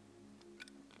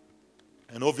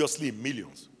 And obviously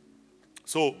millions.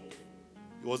 So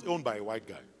it was owned by a white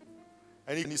guy.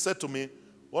 And he said to me,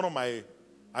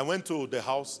 I went to the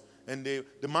house and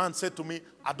the man said to me,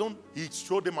 he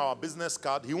showed him our business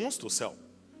card. He wants to sell.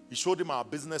 He showed him our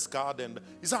business card and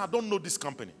he said, I don't know this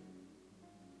company.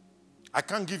 I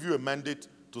can't give you a mandate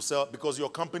to sell because your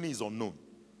company is unknown.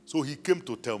 So he came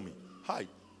to tell me, hi,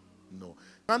 no.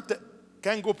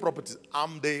 Kango Properties,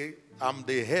 I'm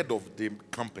the head of the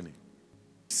company,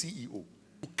 CEO.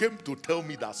 Who came to tell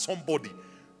me that somebody.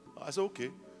 I said, okay,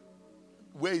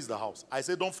 where is the house? I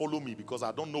said, don't follow me because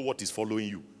I don't know what is following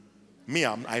you.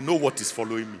 I know what is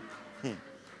following me.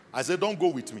 I said, don't go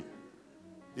with me.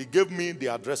 He gave me the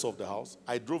address of the house.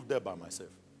 I drove there by myself.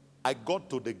 I got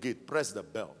to the gate, pressed the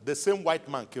bell. The same white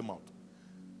man came out.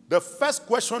 The first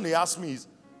question he asked me is,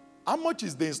 how much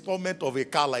is the installment of a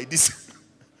car like this?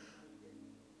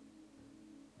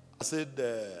 I said,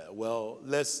 well,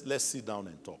 let's sit down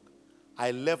and talk.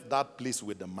 I left that place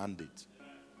with the mandate.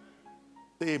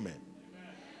 Amen.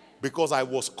 Because I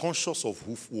was conscious of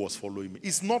who was following me.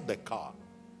 It's not the car.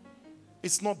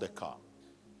 It's not the car.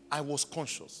 I was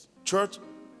conscious. Church,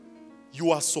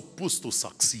 you are supposed to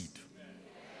succeed.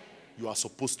 You are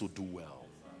supposed to do well.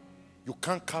 You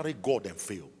can't carry God and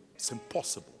fail. It's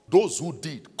impossible. Those who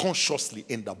did consciously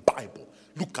in the Bible,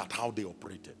 look at how they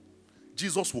operated.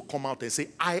 Jesus will come out and say,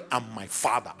 I am my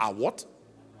Father. Are what?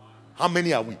 How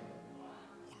many are we?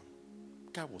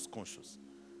 The guy was conscious.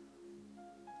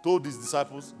 Told his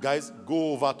disciples, guys,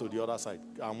 go over to the other side.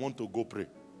 I want to go pray.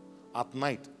 At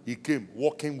night, he came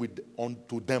walking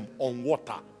onto them on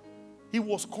water. He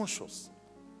was conscious.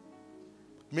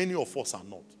 Many of us are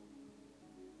not.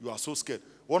 You are so scared.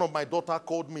 One of my daughter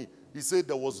called me. He said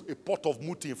there was a pot of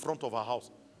muti in front of her house.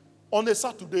 On a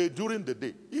Saturday, during the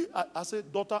day. I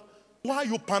said, daughter, why are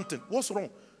you panting? What's wrong?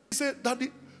 He said, Daddy,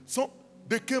 so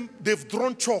they've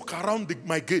drawn chalk around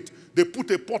my gate. They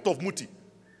put a pot of muti.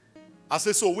 I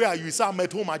said, so where are you? He said, I'm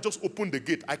at home. I just opened the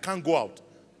gate. I can't go out.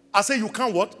 I said, you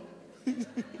can't what?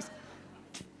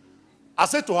 I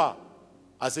said to her,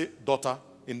 I said, daughter,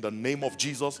 in the name of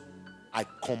Jesus, I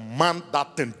command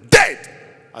that thing dead.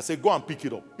 I said, go and pick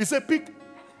it up. He said, pick.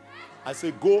 I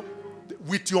said, go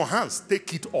with your hands,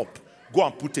 take it up. Go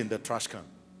and put it in the trash can.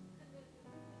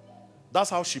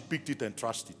 That's how she picked it and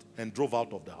trashed it and drove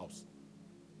out of the house.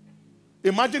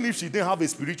 Imagine if she didn't have a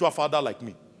spiritual father like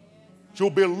me. She'll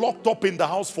be locked up in the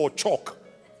house for chalk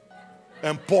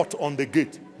and pot on the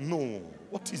gate. No.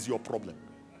 What is your problem?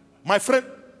 My friend,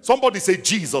 somebody say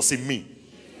Jesus in me.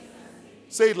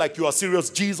 Say it like you are serious.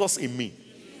 Jesus in me.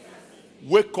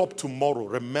 Wake up tomorrow.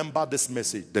 Remember this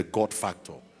message, the God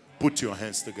factor. Put your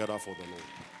hands together for the Lord.